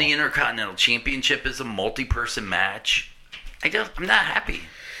them Even at all. the Intercontinental Championship is a multi-person match. I'm not happy.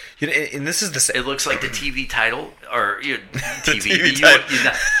 And this is It looks like the TV title, or TV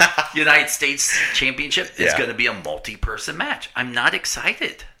United States Championship is going to be a multi-person match. I'm not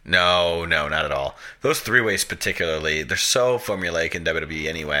excited. No, not at all. Those 3-ways particularly, they're so formulaic in WWE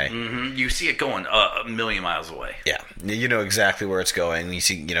anyway. Mm-hmm. You see it going a million miles away. Yeah, you know exactly where it's going. You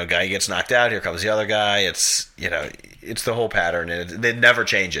see, guy gets knocked out, here comes the other guy. It's, it's the whole pattern, and it never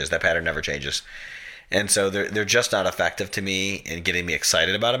changes. That pattern never changes. And so they're just not effective to me in getting me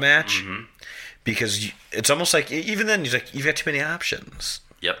excited about a match because it's almost like even then you've got too many options.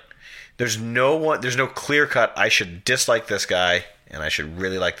 Yep. There's no clear cut. I should dislike this guy and I should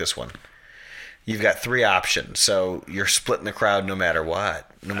really like this one. You've got 3 options, so you're splitting the crowd no matter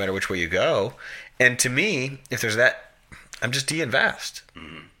what, no matter which way you go. And to me, if there's that, I'm just de-invest.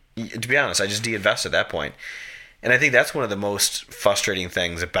 Mm-hmm. To be honest, I just de-invest at that point. And I think that's one of the most frustrating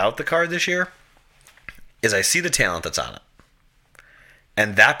things about the card this year is I see the talent that's on it.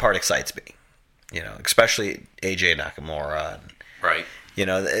 And that part excites me. Especially AJ Nakamura. Right.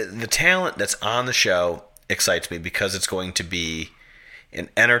 The talent that's on the show excites me because it's going to be an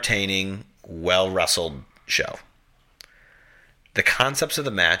entertaining, well-wrestled show. The concepts of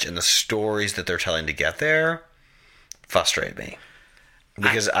the match and the stories that they're telling to get there frustrate me.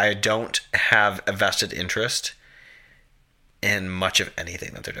 Because I don't have a vested interest in much of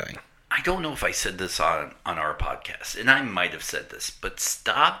anything that they're doing. I don't know if I said this on our podcast, and I might have said this, but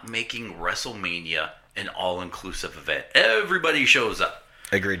stop making WrestleMania an all-inclusive event. Everybody shows up.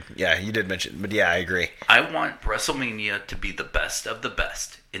 Agreed. Yeah, you did mention, but yeah, I agree. I want WrestleMania to be the best of the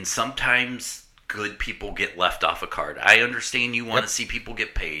best, and sometimes good people get left off a card. I understand you want to see people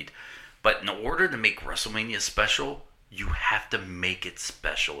get paid, but in order to make WrestleMania special, you have to make it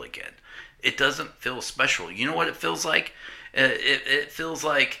special again. It doesn't feel special. You know what it feels like? It feels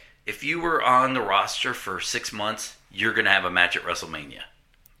like if you were on the roster for 6 months, you're going to have a match at WrestleMania.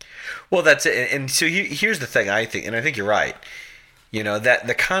 Well, that's it. And so here's the thing, I think, and I think you're right. That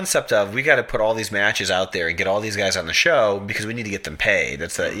the concept of we got to put all these matches out there and get all these guys on the show because we need to get them paid.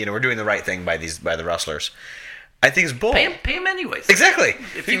 That's we're doing the right thing by the wrestlers. I think it's bull. Pay them anyways. Exactly.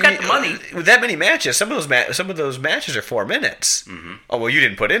 If you got the money, with that many matches, some of those matches are 4 minutes. Mm-hmm. Oh well, you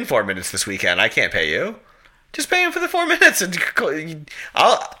didn't put in 4 minutes this weekend. I can't pay you. Just pay him for the 4 minutes, and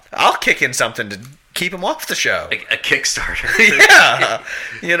I'll kick in something to keep him off the show. A Kickstarter.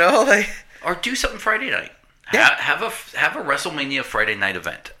 Yeah, or do something Friday night. Yeah. Have a WrestleMania Friday night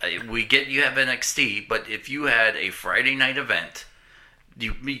event. We get you have NXT, but if you had a Friday night event,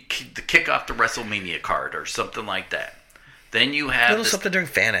 you kick off the WrestleMania card or something like that. Then you have something during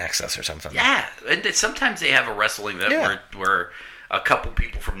fan access or something. Yeah, and sometimes they have a wrestling event where a couple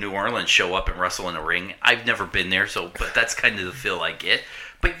people from New Orleans show up and wrestle in a ring. I've never been there, but that's kind of the feel I get.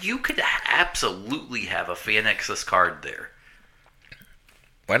 But you could absolutely have a fan access card there.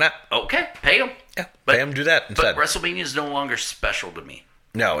 Why not? Okay, pay them. Yeah, pay them. Do that instead. But WrestleMania is no longer special to me.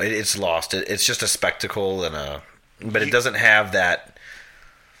 No, it's lost. It's just a spectacle but it doesn't have that.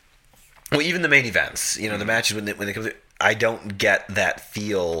 Well, even the main events, the matches when they come through, I don't get that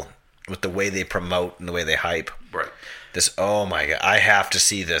feel with the way they promote and the way they hype. Right. Oh my God, I have to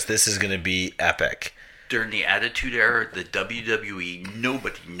see this. This is going to be epic. During the Attitude Era, the WWE,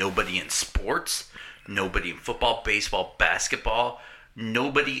 nobody in sports, nobody in football, baseball, basketball,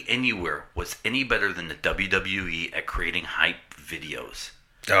 nobody anywhere was any better than the WWE at creating hype videos.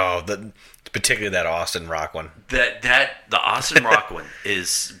 Oh, particularly that Austin Rock one. The Austin Rock one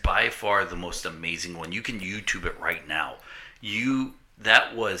is by far the most amazing one. You can YouTube it right now.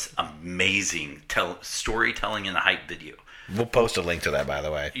 That was amazing storytelling in a hype video. We'll post a link to that, by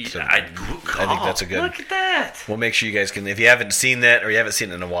the way. So I think that's a good. Look at that. We'll make sure you guys can. If you haven't seen that or you haven't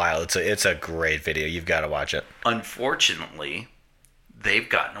seen it in a while, it's a great video. You've got to watch it. Unfortunately, they've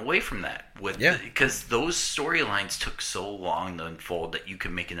gotten away from that because those storylines took so long to unfold that you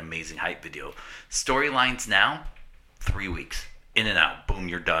can make an amazing hype video. Storylines now, 3 weeks in and out, boom,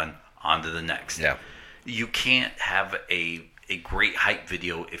 you're done. On to the next. Yeah, you can't have a great hype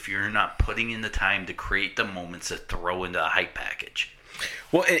video if you're not putting in the time to create the moments to throw into a hype package.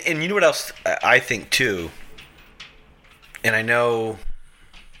 Well, and you know what else I think too, and I know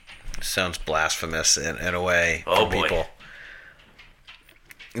it sounds blasphemous in a way for people.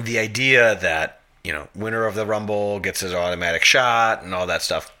 The idea that, winner of the Rumble gets his automatic shot and all that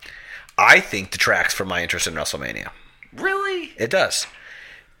stuff, I think detracts from my interest in WrestleMania. Really? It does.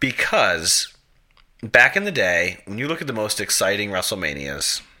 Because back in the day, when you look at the most exciting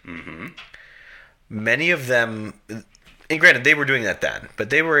WrestleManias, many of them, and granted, they were doing that then, but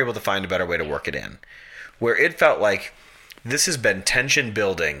they were able to find a better way to work it in, where it felt like this has been tension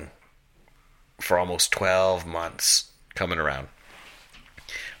building for almost 12 months coming around.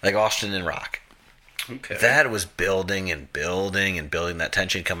 Like Austin and Rock. Okay. That was building and building and building, that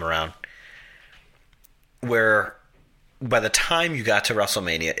tension come around. Where by the time you got to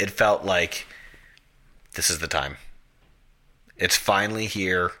WrestleMania, it felt like this is the time. It's finally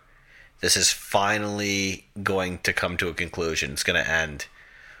here. This is finally going to come to a conclusion. It's going to end.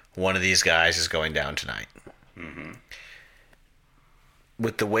 One of these guys is going down tonight. Mm-hmm.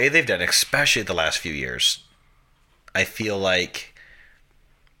 With the way they've done, especially the last few years, I feel like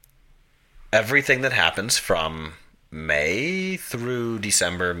everything that happens from May through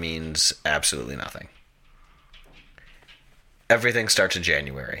December means absolutely nothing. Everything starts in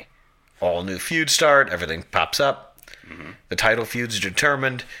January. All new feuds start. Everything pops up. Mm-hmm. The title feuds are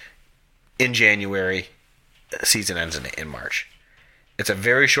determined in January. Season ends in March. It's a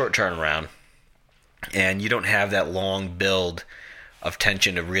very short turnaround, and you don't have that long build of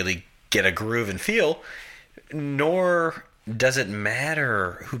tension to really get a groove and feel, nor does it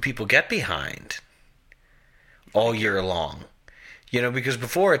matter who people get behind all year long. Because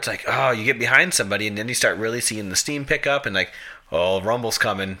before it's like, oh, you get behind somebody, and then you start really seeing the steam pick up, and like, oh, Rumble's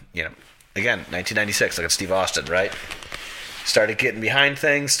coming. Again, 1996, look at Steve Austin, right? Started getting behind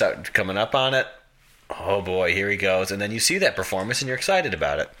things, started coming up on it. Oh boy, here he goes. And then you see that performance and you're excited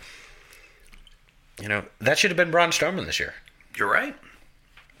about it. That should have been Braun Strowman this year. You're right.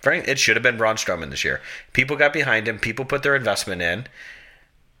 Frank, it should have been Braun Strowman this year. People got behind him. People put their investment in.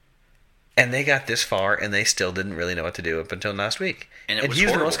 And they got this far, and they still didn't really know what to do up until last week. And he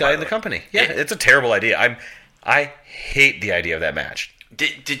was the most guy in the company. Yeah, it's a terrible idea. I hate the idea of that match.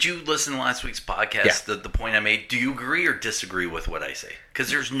 Did you listen to last week's podcast? Yeah. The point I made. Do you agree or disagree with what I say? Because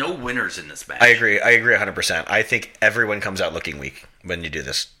there's no winners in this match. I agree 100%. I think everyone comes out looking weak when you do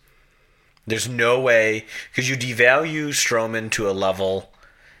this. There's no way, because you devalue Strowman to a level.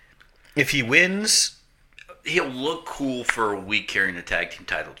 If he wins, he'll look cool for a week carrying the tag team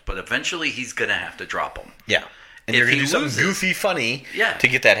titles, but eventually he's gonna have to drop them. Yeah, and you're gonna do something goofy, funny, to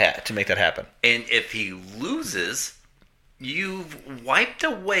get that to make that happen. And if he loses, you've wiped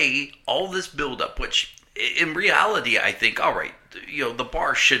away all this buildup, which in reality, I think, all right, the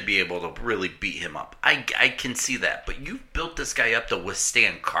bar should be able to really beat him up. I can see that. But you've built this guy up to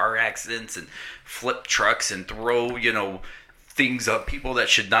withstand car accidents and flip trucks and throw, things up people that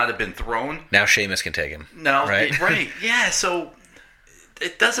should not have been thrown. Now Sheamus can take him. No, right? Right. Yeah, so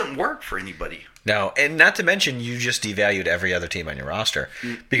it doesn't work for anybody. No, and not to mention you just devalued every other team on your roster.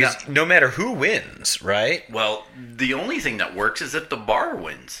 Because no matter who wins, right? Well, the only thing that works is if the bar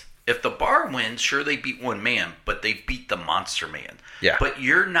wins. If the bar wins, sure, they beat one man, but they beat the Monster Man. Yeah. But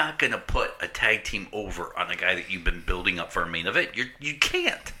you're not going to put a tag team over on a guy that you've been building up for a main event. You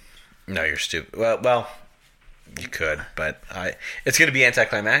can't. No, you're stupid. Well, you could, but it's going to be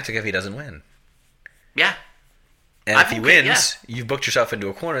anticlimactic if he doesn't win. Yeah. And if he wins, you've booked yourself into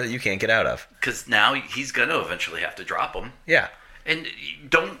a corner that you can't get out of. Because now he's going to eventually have to drop him. Yeah. And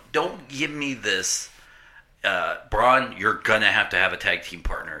don't give me this, Braun, you're going to have a tag team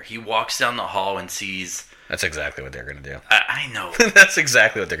partner. He walks down the hall and sees... That's exactly what they're going to do. I know. That's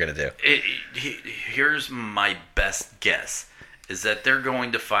exactly what they're going to do. Here's my best guess, is that they're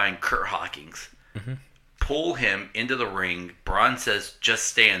going to find Kurt Hawkins, pull him into the ring. Braun says, just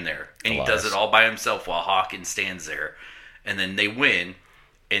stand there. And he does it all by himself while Hawkins stands there. And then they win.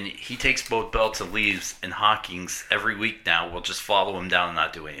 And he takes both belts and leaves. And Hawkins, every week now, will just follow him down and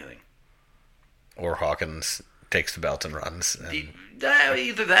not do anything. Or Hawkins takes the belt and runs. And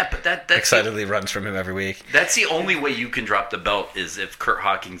either that, but that's excitedly runs from him every week. That's the only way you can drop the belt is if Kurt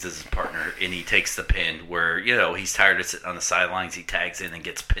Hawkins is his partner and he takes the pin where, he's tired of sitting on the sidelines, he tags in and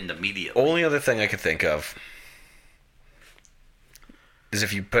gets pinned immediately. Only other thing I could think of is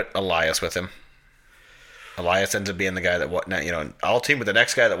if you put Elias with him. Elias ends up being the guy that, I'll team with the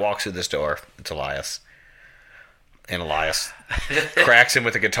next guy that walks through this door. It's Elias. And Elias cracks him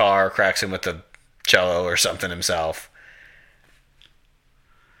with a guitar, cracks him with the cello or something himself.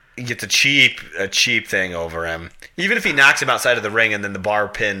 He gets a cheap thing over him. Even if he knocks him outside of the ring and then the bar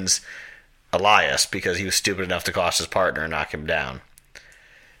pins Elias because he was stupid enough to cost his partner and knock him down.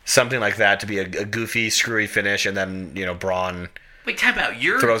 Something like that to be a goofy, screwy finish, and then, Braun... Wait, time out.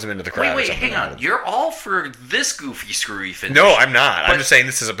 Throws him into the crowd. Wait, hang on. You're all for this goofy, screwy finish. No, I'm not. I'm just saying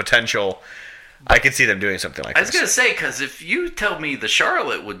this is a potential... I could see them doing something like this. I was going to say, because if you tell me the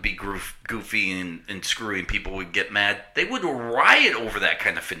Charlotte would be goofy and screwy and people would get mad, they would riot over that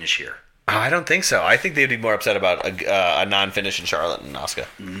kind of finish here. Oh, I don't think so. I think they'd be more upset about a non-finish in Charlotte and Asuka.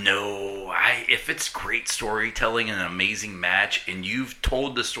 No. If it's great storytelling and an amazing match, and you've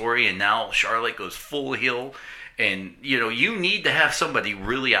told the story, and now Charlotte goes full heel, and you need to have somebody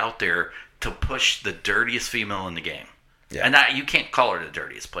really out there to push the dirtiest female in the game. Yeah. And you can't call her the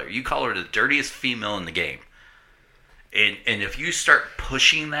dirtiest player. You call her the dirtiest female in the game. And if you start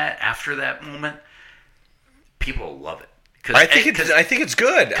pushing that after that moment, people will love it. I think it's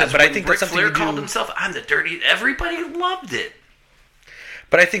good. But I think Ric Flair called himself, I'm the dirty. Everybody loved it.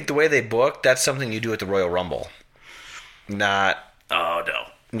 But I think the way they book, that's something you do at the Royal Rumble. Not at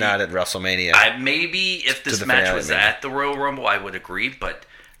WrestleMania. Maybe if this match was at the Royal Rumble, I would agree. But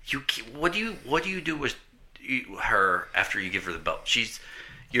what do you do with her after you give her the belt?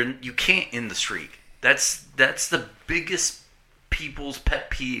 You can't end the streak. That's the biggest people's pet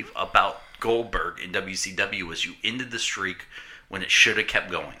peeve about Goldberg in WCW was you ended the streak when it should have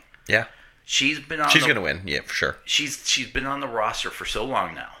kept going. Yeah. She's going to win. Yeah, for sure. She's been on the roster for so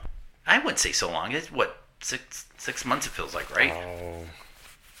long now. I wouldn't say so long. It's what, six months it feels like, right? Oh.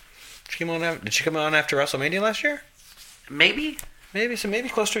 Did she come on after WrestleMania last year? Maybe. So maybe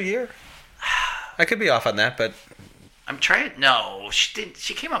close to a year. I could be off on that, but I'm trying. No, she didn't.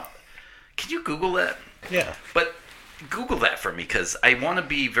 She came up. Can you Google that? Yeah. But Google that for me because I want to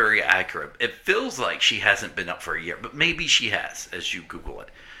be very accurate. It feels like she hasn't been up for a year, but maybe she has as you Google it.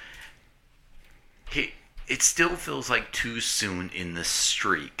 It still feels like too soon in the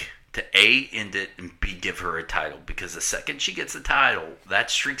streak to A, end it, and B, give her a title. Because the second she gets the title,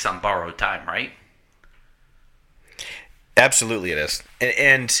 that streak's on borrowed time, right? Absolutely it is.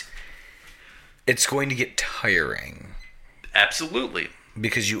 And it's going to get tiring. Absolutely.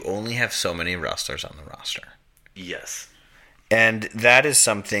 Because you only have so many wrestlers on the roster. Yes. And that is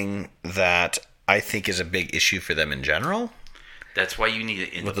something that I think is a big issue for them in general. That's why you need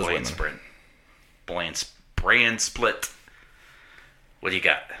it in the brand split. What do you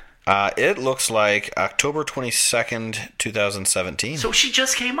got? It looks like October 22nd, 2017. So she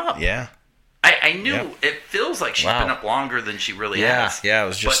just came up. Yeah. I knew it feels like she's been up longer than she really has. Yeah, it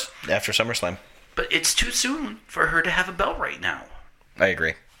was just after SummerSlam. But it's too soon for her to have a belt right now. I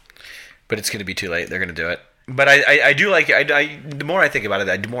agree. But it's going to be too late. They're going to do it. But I do like the more I think about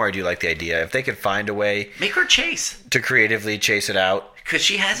it, the more I do like the idea. If they could find a way, make her chase to creatively chase it out, because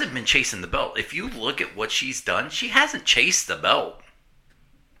she hasn't been chasing the belt. If you look at what she's done, she hasn't chased the belt.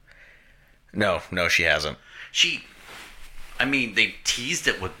 No, she hasn't. They teased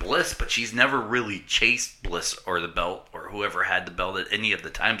it with Bliss, but she's never really chased Bliss or the belt or whoever had the belt at any of the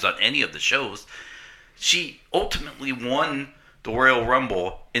times on any of the shows. She ultimately won the Royal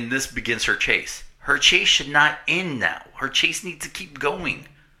Rumble, and this begins her chase. Her chase should not end now. Her chase needs to keep going.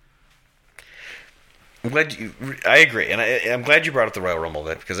 I agree, and I'm glad you brought up the Royal Rumble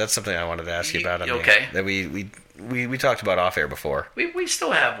because that's something I wanted to ask you about. Okay. That we talked about off air before. We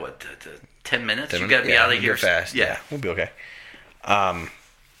still have 10 minutes. You got to be out of here fast. Yeah, we'll be okay.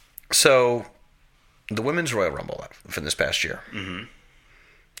 So the Women's Royal Rumble from this past year. Mm-hmm.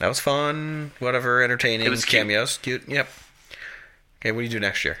 That was fun. Whatever, entertaining. It was cameos. Cute. Yep. Okay, what do you do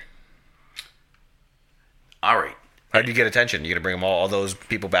next year? All right. How do you get attention? You going to bring all those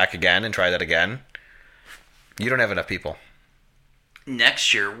people back again and try that again? You don't have enough people.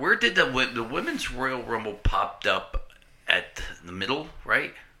 Next year, where did the Women's Royal Rumble popped up at the middle,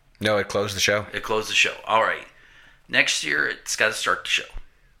 right? No, it closed the show. It closed the show. All right. Next year, it's got to start the show.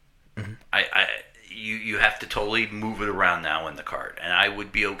 Mm-hmm. You have to totally move it around now in the card, and I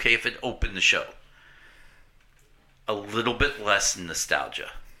would be okay if it opened the show. A little bit less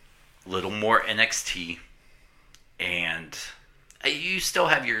nostalgia, a little more NXT. And you still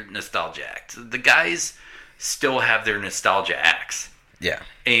have your nostalgia act. The guys still have their nostalgia acts. Yeah.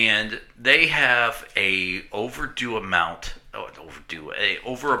 And they have a overabundance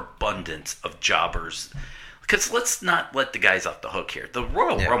of jobbers. Because let's not let the guys off the hook here. The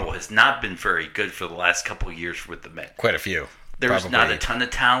Royal Rumble has not been very good for the last couple of years with the men. Quite a few. There's not a ton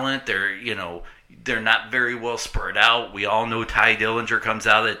of talent. They're not very well spread out. We all know Ty Dillinger comes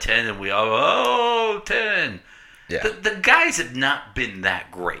out at 10 and we all, 10. Yeah. The guys have not been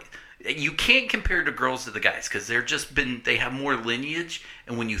that great. You can't compare the girls to the guys because they have more lineage.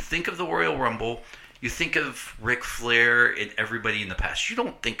 And when you think of the Royal Rumble, you think of Ric Flair and everybody in the past. You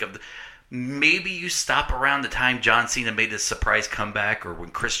don't think of maybe you stop around the time John Cena made his surprise comeback or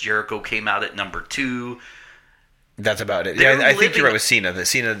when Chris Jericho came out at number 2. That's about it. Yeah, I think you're right with Cena. That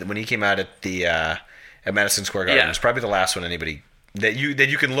Cena, when he came out at the at Madison Square Garden, was probably the last one anybody that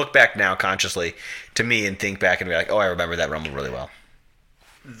you can look back now consciously to me and think back and be like, oh, I remember that Rumble really well.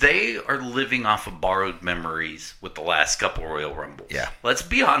 They are living off of borrowed memories with the last couple Royal Rumbles. Yeah, let's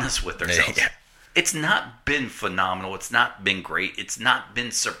be honest with ourselves. Yeah. It's not been phenomenal. It's not been great. It's not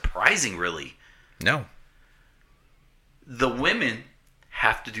been surprising, really. No. The women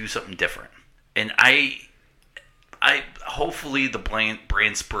have to do something different, and I hopefully the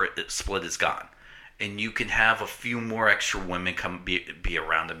brand split is gone, and you can have a few more extra women come be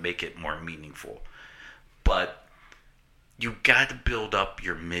around and make it more meaningful. But you got to build up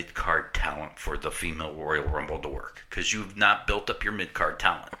your mid-card talent for the female Royal Rumble to work, because you've not built up your mid-card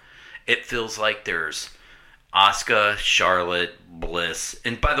talent. It feels like there's Asuka, Charlotte, Bliss,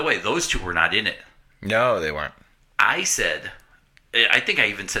 and by the way, those two were not in it. No, they weren't. I think I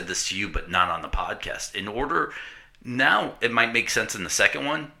even said this to you, but not on the podcast. Now, it might make sense in the second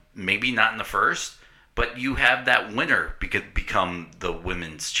one, maybe not in the first, but you have that winner become the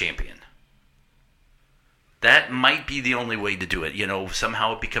women's champion. That might be the only way to do it.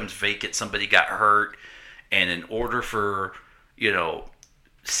 Somehow it becomes vacant. Somebody got hurt, and in order for,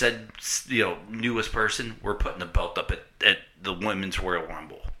 said, newest person, we're putting the belt up at the Women's Royal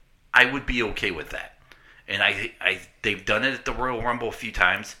Rumble. I would be okay with that. And they've done it at the Royal Rumble a few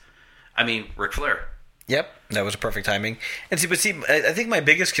times. I mean, Ric Flair. Yep, that was a perfect timing. And see, I think my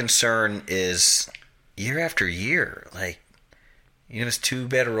biggest concern is year after year. Like, it's 2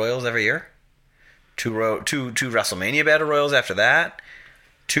 Battle Royals every year. Two WrestleMania Battle Royals after that.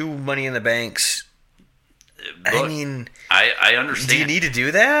 2 Money in the Banks. Look, I mean, I understand. Do you need to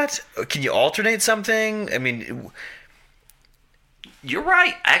do that? Can you alternate something? I mean, you're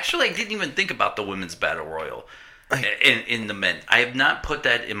right. Actually, I didn't even think about the Women's Battle Royal in the men. I have not put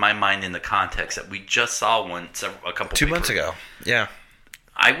that in my mind in the context that we just saw one a couple 2 months ago. Yeah.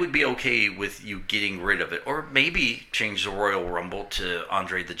 I would be okay with you getting rid of it, or maybe change the Royal Rumble to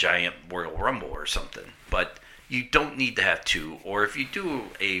Andre the Giant Royal Rumble or something. But you don't need to have 2. Or if you do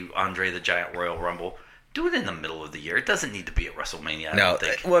a Andre the Giant Royal Rumble, do it in the middle of the year. It doesn't need to be at WrestleMania. I don't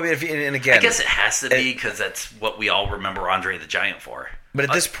think. Well, I mean, and again, I guess it has to be because that's what we all remember Andre the Giant for. But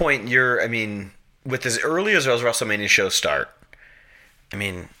at this point, with as early as those WrestleMania shows start, I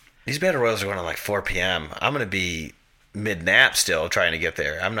mean, these Battle Royals are going on like 4 p.m. I'm going to be mid-nap still trying to get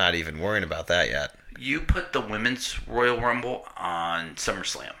there. I'm not even worrying about that yet. You put the Women's Royal Rumble on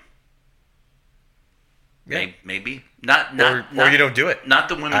SummerSlam. Yeah. Maybe. Not or you don't do it. Not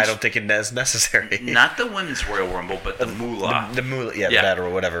the women's. I don't think it is necessary. Not the Women's Royal Rumble, but the Moolah. The Moolah, the Battle or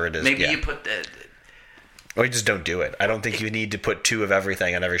whatever it is. Maybe you put that. Or you just don't do it. I don't think you need to put 2 of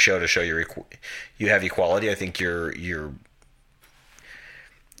everything on every show to show you have equality. I think you're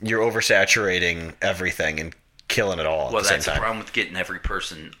oversaturating everything and killing it all. Well, that's the problem with getting every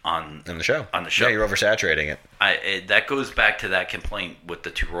person on the show. On the show, yeah, you're oversaturating it. That goes back to that complaint with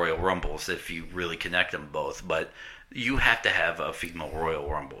the 2 Royal Rumbles. If you really connect them both, but you have to have a female Royal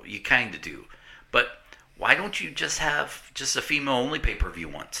Rumble. You kind of do, but why don't you just have a female only pay-per-view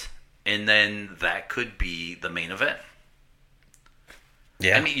once, and then that could be the main event.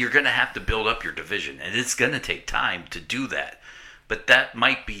 Yeah, I mean, you're going to have to build up your division, and it's going to take time to do that. But that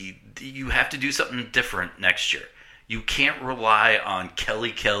might be, you have to do something different next year. You can't rely on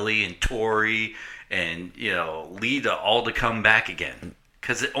Kelly and Tori and, Lita all to come back again.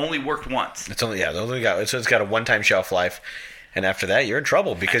 Because it only worked once. It's got a one-time shelf life. And after that, you're in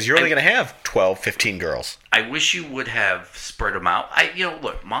trouble because you're only going to have 12, 15 girls. I wish you would have spread them out.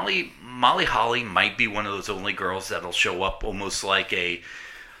 Look, Molly Holly might be one of those only girls that'll show up almost like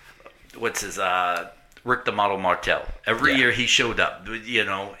Rick the Model Martel. Every year he showed up,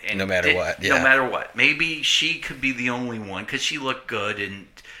 and no matter what. No matter what. Maybe she could be the only one because she looked good, and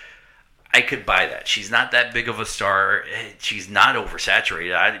I could buy that. She's not that big of a star. She's not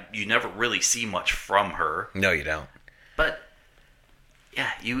oversaturated. You never really see much from her. No, you don't. But,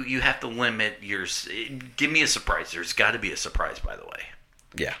 yeah, you have to limit yours. Give me a surprise. There's got to be a surprise, by the way.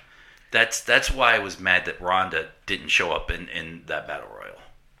 Yeah. That's why I was mad that Ronda didn't show up in that Battle Royal.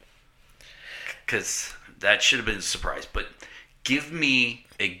 Because that should have been a surprise. But give me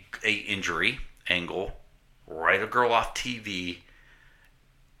a injury angle, write a girl off TV,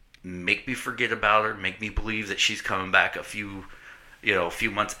 make me forget about her, make me believe that she's coming back a few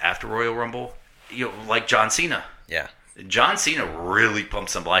months after Royal Rumble, like John Cena. Yeah. John Cena really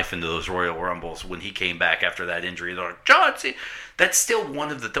pumped some life into those Royal Rumbles when he came back after that injury. They're like, John Cena. That's still one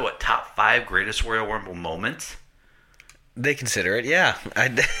of the top 5 greatest Royal Rumble moments. They consider it, yeah.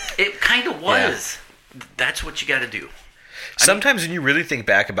 It kind of was. Yeah. That's what you got to do. Sometimes when you really think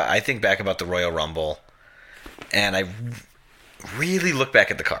back about the Royal Rumble, and I really look back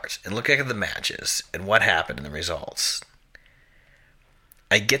at the cards and look back at the matches and what happened and the results,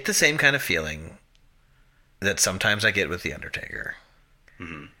 I get the same kind of feeling that sometimes I get with the UnderTaker.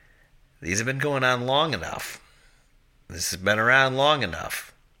 Mm-hmm. These have been going on long enough. This has been around long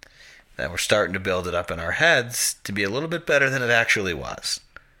enough that we're starting to build it up in our heads to be a little bit better than it actually was.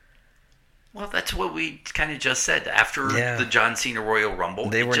 Well, that's what we kind of just said. After the John Cena Royal Rumble,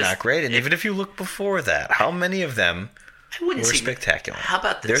 they were not great. And even if you look before that, how many of them were spectacular? How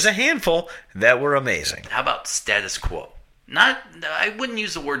about this? There's a handful that were amazing. How about status quo? I wouldn't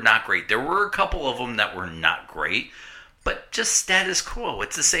use the word not great. There were a couple of them that were not great, but just status quo.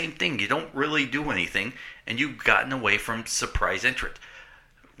 It's the same thing. You don't really do anything, and you've gotten away from surprise entrance.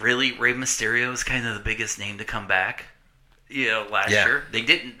 Really, Rey Mysterio is kind of the biggest name to come back. Last year. They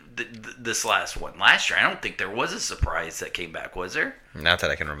didn't, this last one. Last year, I don't think there was a surprise that came back, was there? Not that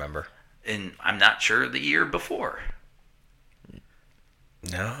I can remember. And I'm not sure the year before.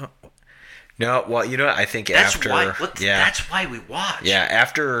 No, No, well, you know what? I think That's after... That's why we watch. Yeah,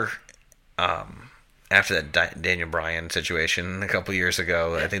 after that Daniel Bryan situation a couple years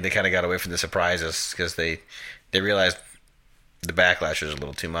ago, I think they kind of got away from the surprises because they realized the backlash was a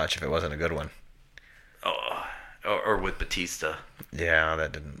little too much if it wasn't a good one. Oh, or with Batista. Yeah,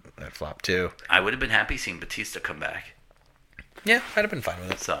 that flopped too. I would have been happy seeing Batista come back. Yeah, I'd have been fine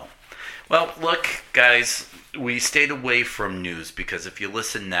with it. So, well, look, guys, we stayed away from news because if you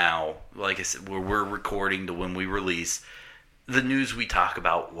listen now, like I said, we're recording to when we release, the news we talk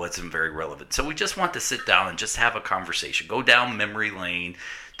about wasn't very relevant. So we just want to sit down and just have a conversation. Go down memory lane,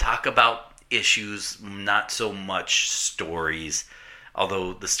 talk about issues, not so much stories.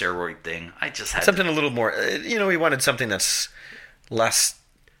 Although the steroid thing, I just had something a little more, we wanted something that's less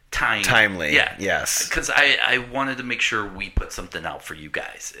timely. Yeah. Yes. Because I wanted to make sure we put something out for you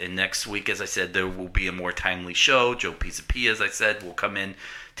guys. And next week, as I said, there will be a more timely show. Joe P, as I said, will come in,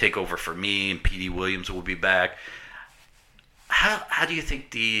 take over for me, and Petey Williams will be back. How do you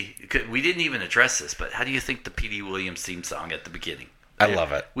think we didn't even address this, but how do you think the Petey Williams theme song at the beginning? I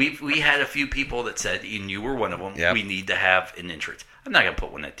love it. We had a few people that said, and you were one of them, yep. We need to have an entrance. I'm not going to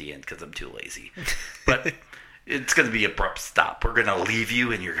put one at the end because I'm too lazy. But it's going to be an abrupt stop. We're going to leave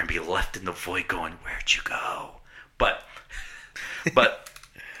you, and you're going to be left in the void going, where'd you go? But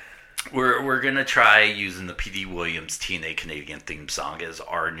we're going to try using the Petey Williams TNA Canadian theme song as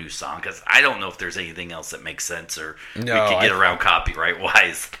our new song because I don't know if there's anything else that makes sense or we can get around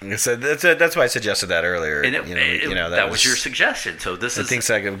copyright-wise. So that's why I suggested that earlier. And that was your suggestion. So this I think it's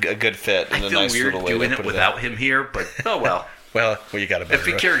like a good fit. I feel nice weird doing it without him here, but oh well. Well, you got a better. If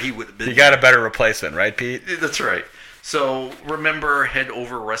he cared, he would have been. You got a better replacement, right, Pete? That's right. So remember, head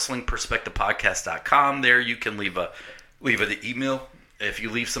over WrestlingPerspectivePodcast.com. There you can leave an email. If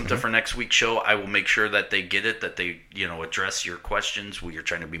you leave something for next week's show, I will make sure that they get it, that they address your questions. We are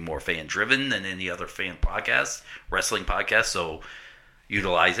trying to be more fan driven than any other fan podcast, wrestling podcast. So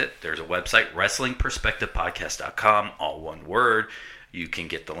utilize it. There's a website, WrestlingPerspectivePodcast.com, all one word. You can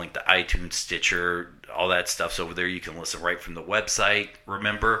get the link to iTunes, Stitcher, all that stuff's over there. You can listen right from the website.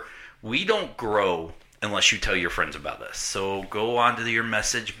 Remember, we don't grow unless you tell your friends about us. So go onto your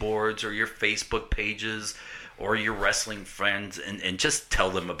message boards or your Facebook pages or your wrestling friends and just tell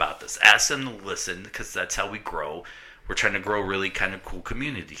them about this. Ask them to listen because that's how we grow. We're trying to grow really kind of cool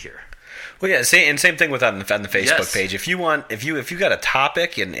community here. Well, yeah, same thing with on the Facebook page. If you got a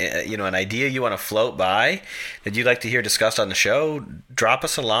topic and an idea you want to float by that you'd like to hear discussed on the show, drop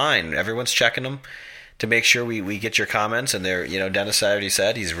us a line. Everyone's checking them to make sure we get your comments. And they're Dennis already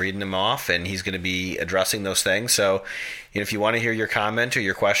said he's reading them off and he's going to be addressing those things. So if you want to hear your comment or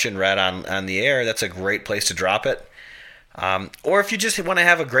your question read on the air, that's a great place to drop it. Or if you just want to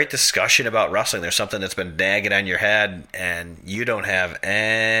have a great discussion about wrestling, there's something that's been nagging on your head and you don't have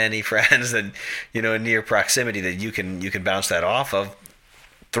any friends that in near proximity that you can bounce that off of,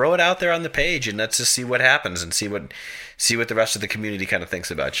 throw it out there on the page and let's just see what happens and see what the rest of the community kind of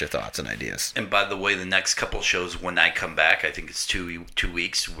thinks about your thoughts and ideas. And by the way, the next couple shows when I come back, I think it's 2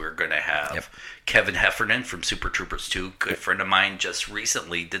 weeks, we're going to have Kevin Heffernan from Super Troopers 2, good friend of mine, just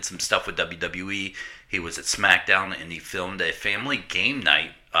recently did some stuff with WWE. He was at SmackDown and he filmed a family game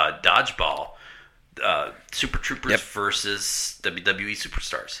night dodgeball. Super Troopers versus WWE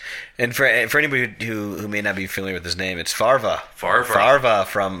Superstars. And for anybody who may not be familiar with his name, it's Farva. Farva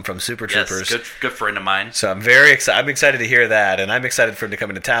from Super Troopers. Yes, good friend of mine. So I'm very excited. I'm excited to hear that, and I'm excited for him to come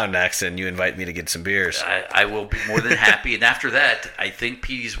into town next, and you invite me to get some beers. I will be more than happy. And after that, I think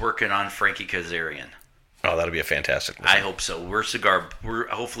Petey's working on Frankie Kazarian. Oh, that'll be a fantastic listen. I hope so.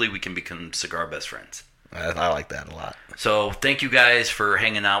 Hopefully we can become cigar best friends. I like that a lot. So thank you guys for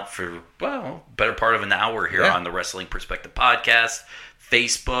hanging out for, better part of an hour here on the Wrestling Perspective Podcast.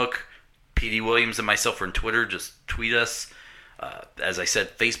 Facebook, Petey Williams and myself are on Twitter. Just tweet us. As I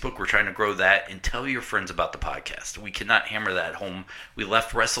said, Facebook, we're trying to grow that. And tell your friends about the podcast. We cannot hammer that home. We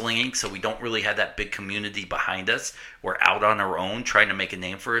left Wrestling Inc., so we don't really have that big community behind us. We're out on our own trying to make a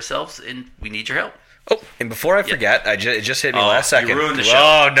name for ourselves, and we need your help. Oh, and before I forget, it just hit me last second. You ruined the show.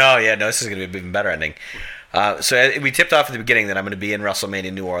 Oh, no, this is going to be an even better ending. So we tipped off at the beginning that I'm going to be in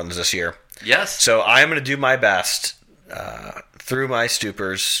Wrestlemania New Orleans this year. Yes. So I'm going to do my best through my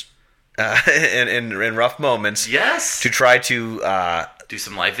stupors in rough moments. Yes. To try to do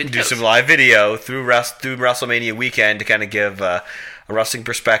some live videos. Do some live video through WrestleMania weekend to kind of give a wrestling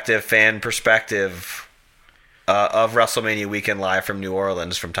perspective, fan perspective of WrestleMania weekend live from New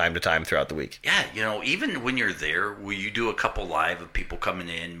Orleans from time to time throughout the week. Yeah, even when you're there, will you do a couple live of people coming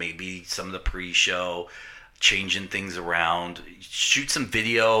in, maybe some of the pre-show, changing things around, shoot some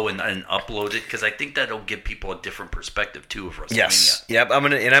video and upload it, because I think that'll give people a different perspective too of WrestleMania. Yes, yep. I'm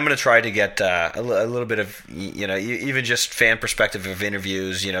gonna try to get a little bit of even just fan perspective of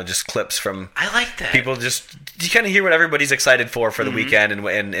interviews. Just clips from. I like that. People just you kind of hear what everybody's excited for the weekend,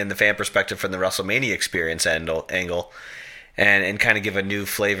 and the fan perspective from the WrestleMania experience angle, and kind of give a new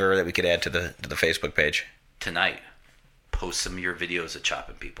flavor that we could add to the Facebook page. Tonight, post some of your videos of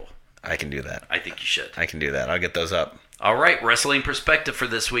chopping people. I can do that. I think you should. I can do that. I'll get those up. All right, wrestling perspective for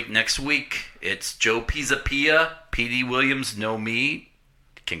this week. Next week, it's Joe Pizzapia, Petey Williams, No Me.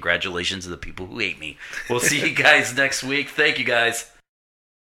 Congratulations to the people who hate me. We'll see you guys next week. Thank you, guys.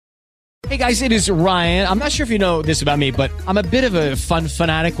 Hey guys, it is Ryan. I'm not sure if you know this about me, but I'm a bit of a fun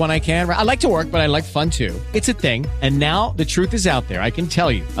fanatic when I can. I like to work, but I like fun too. It's a thing. And now the truth is out there. I can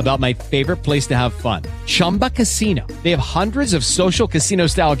tell you about my favorite place to have fun. Chumba Casino. They have hundreds of social casino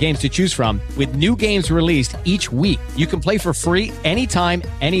style games to choose from with new games released each week. You can play for free anytime,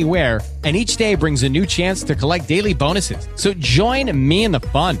 anywhere. And each day brings a new chance to collect daily bonuses. So join me in the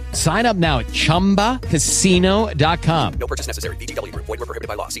fun. Sign up now at ChumbaCasino.com. No purchase necessary. VGW Group. Void where prohibited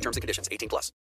by law. See terms and conditions. 18+.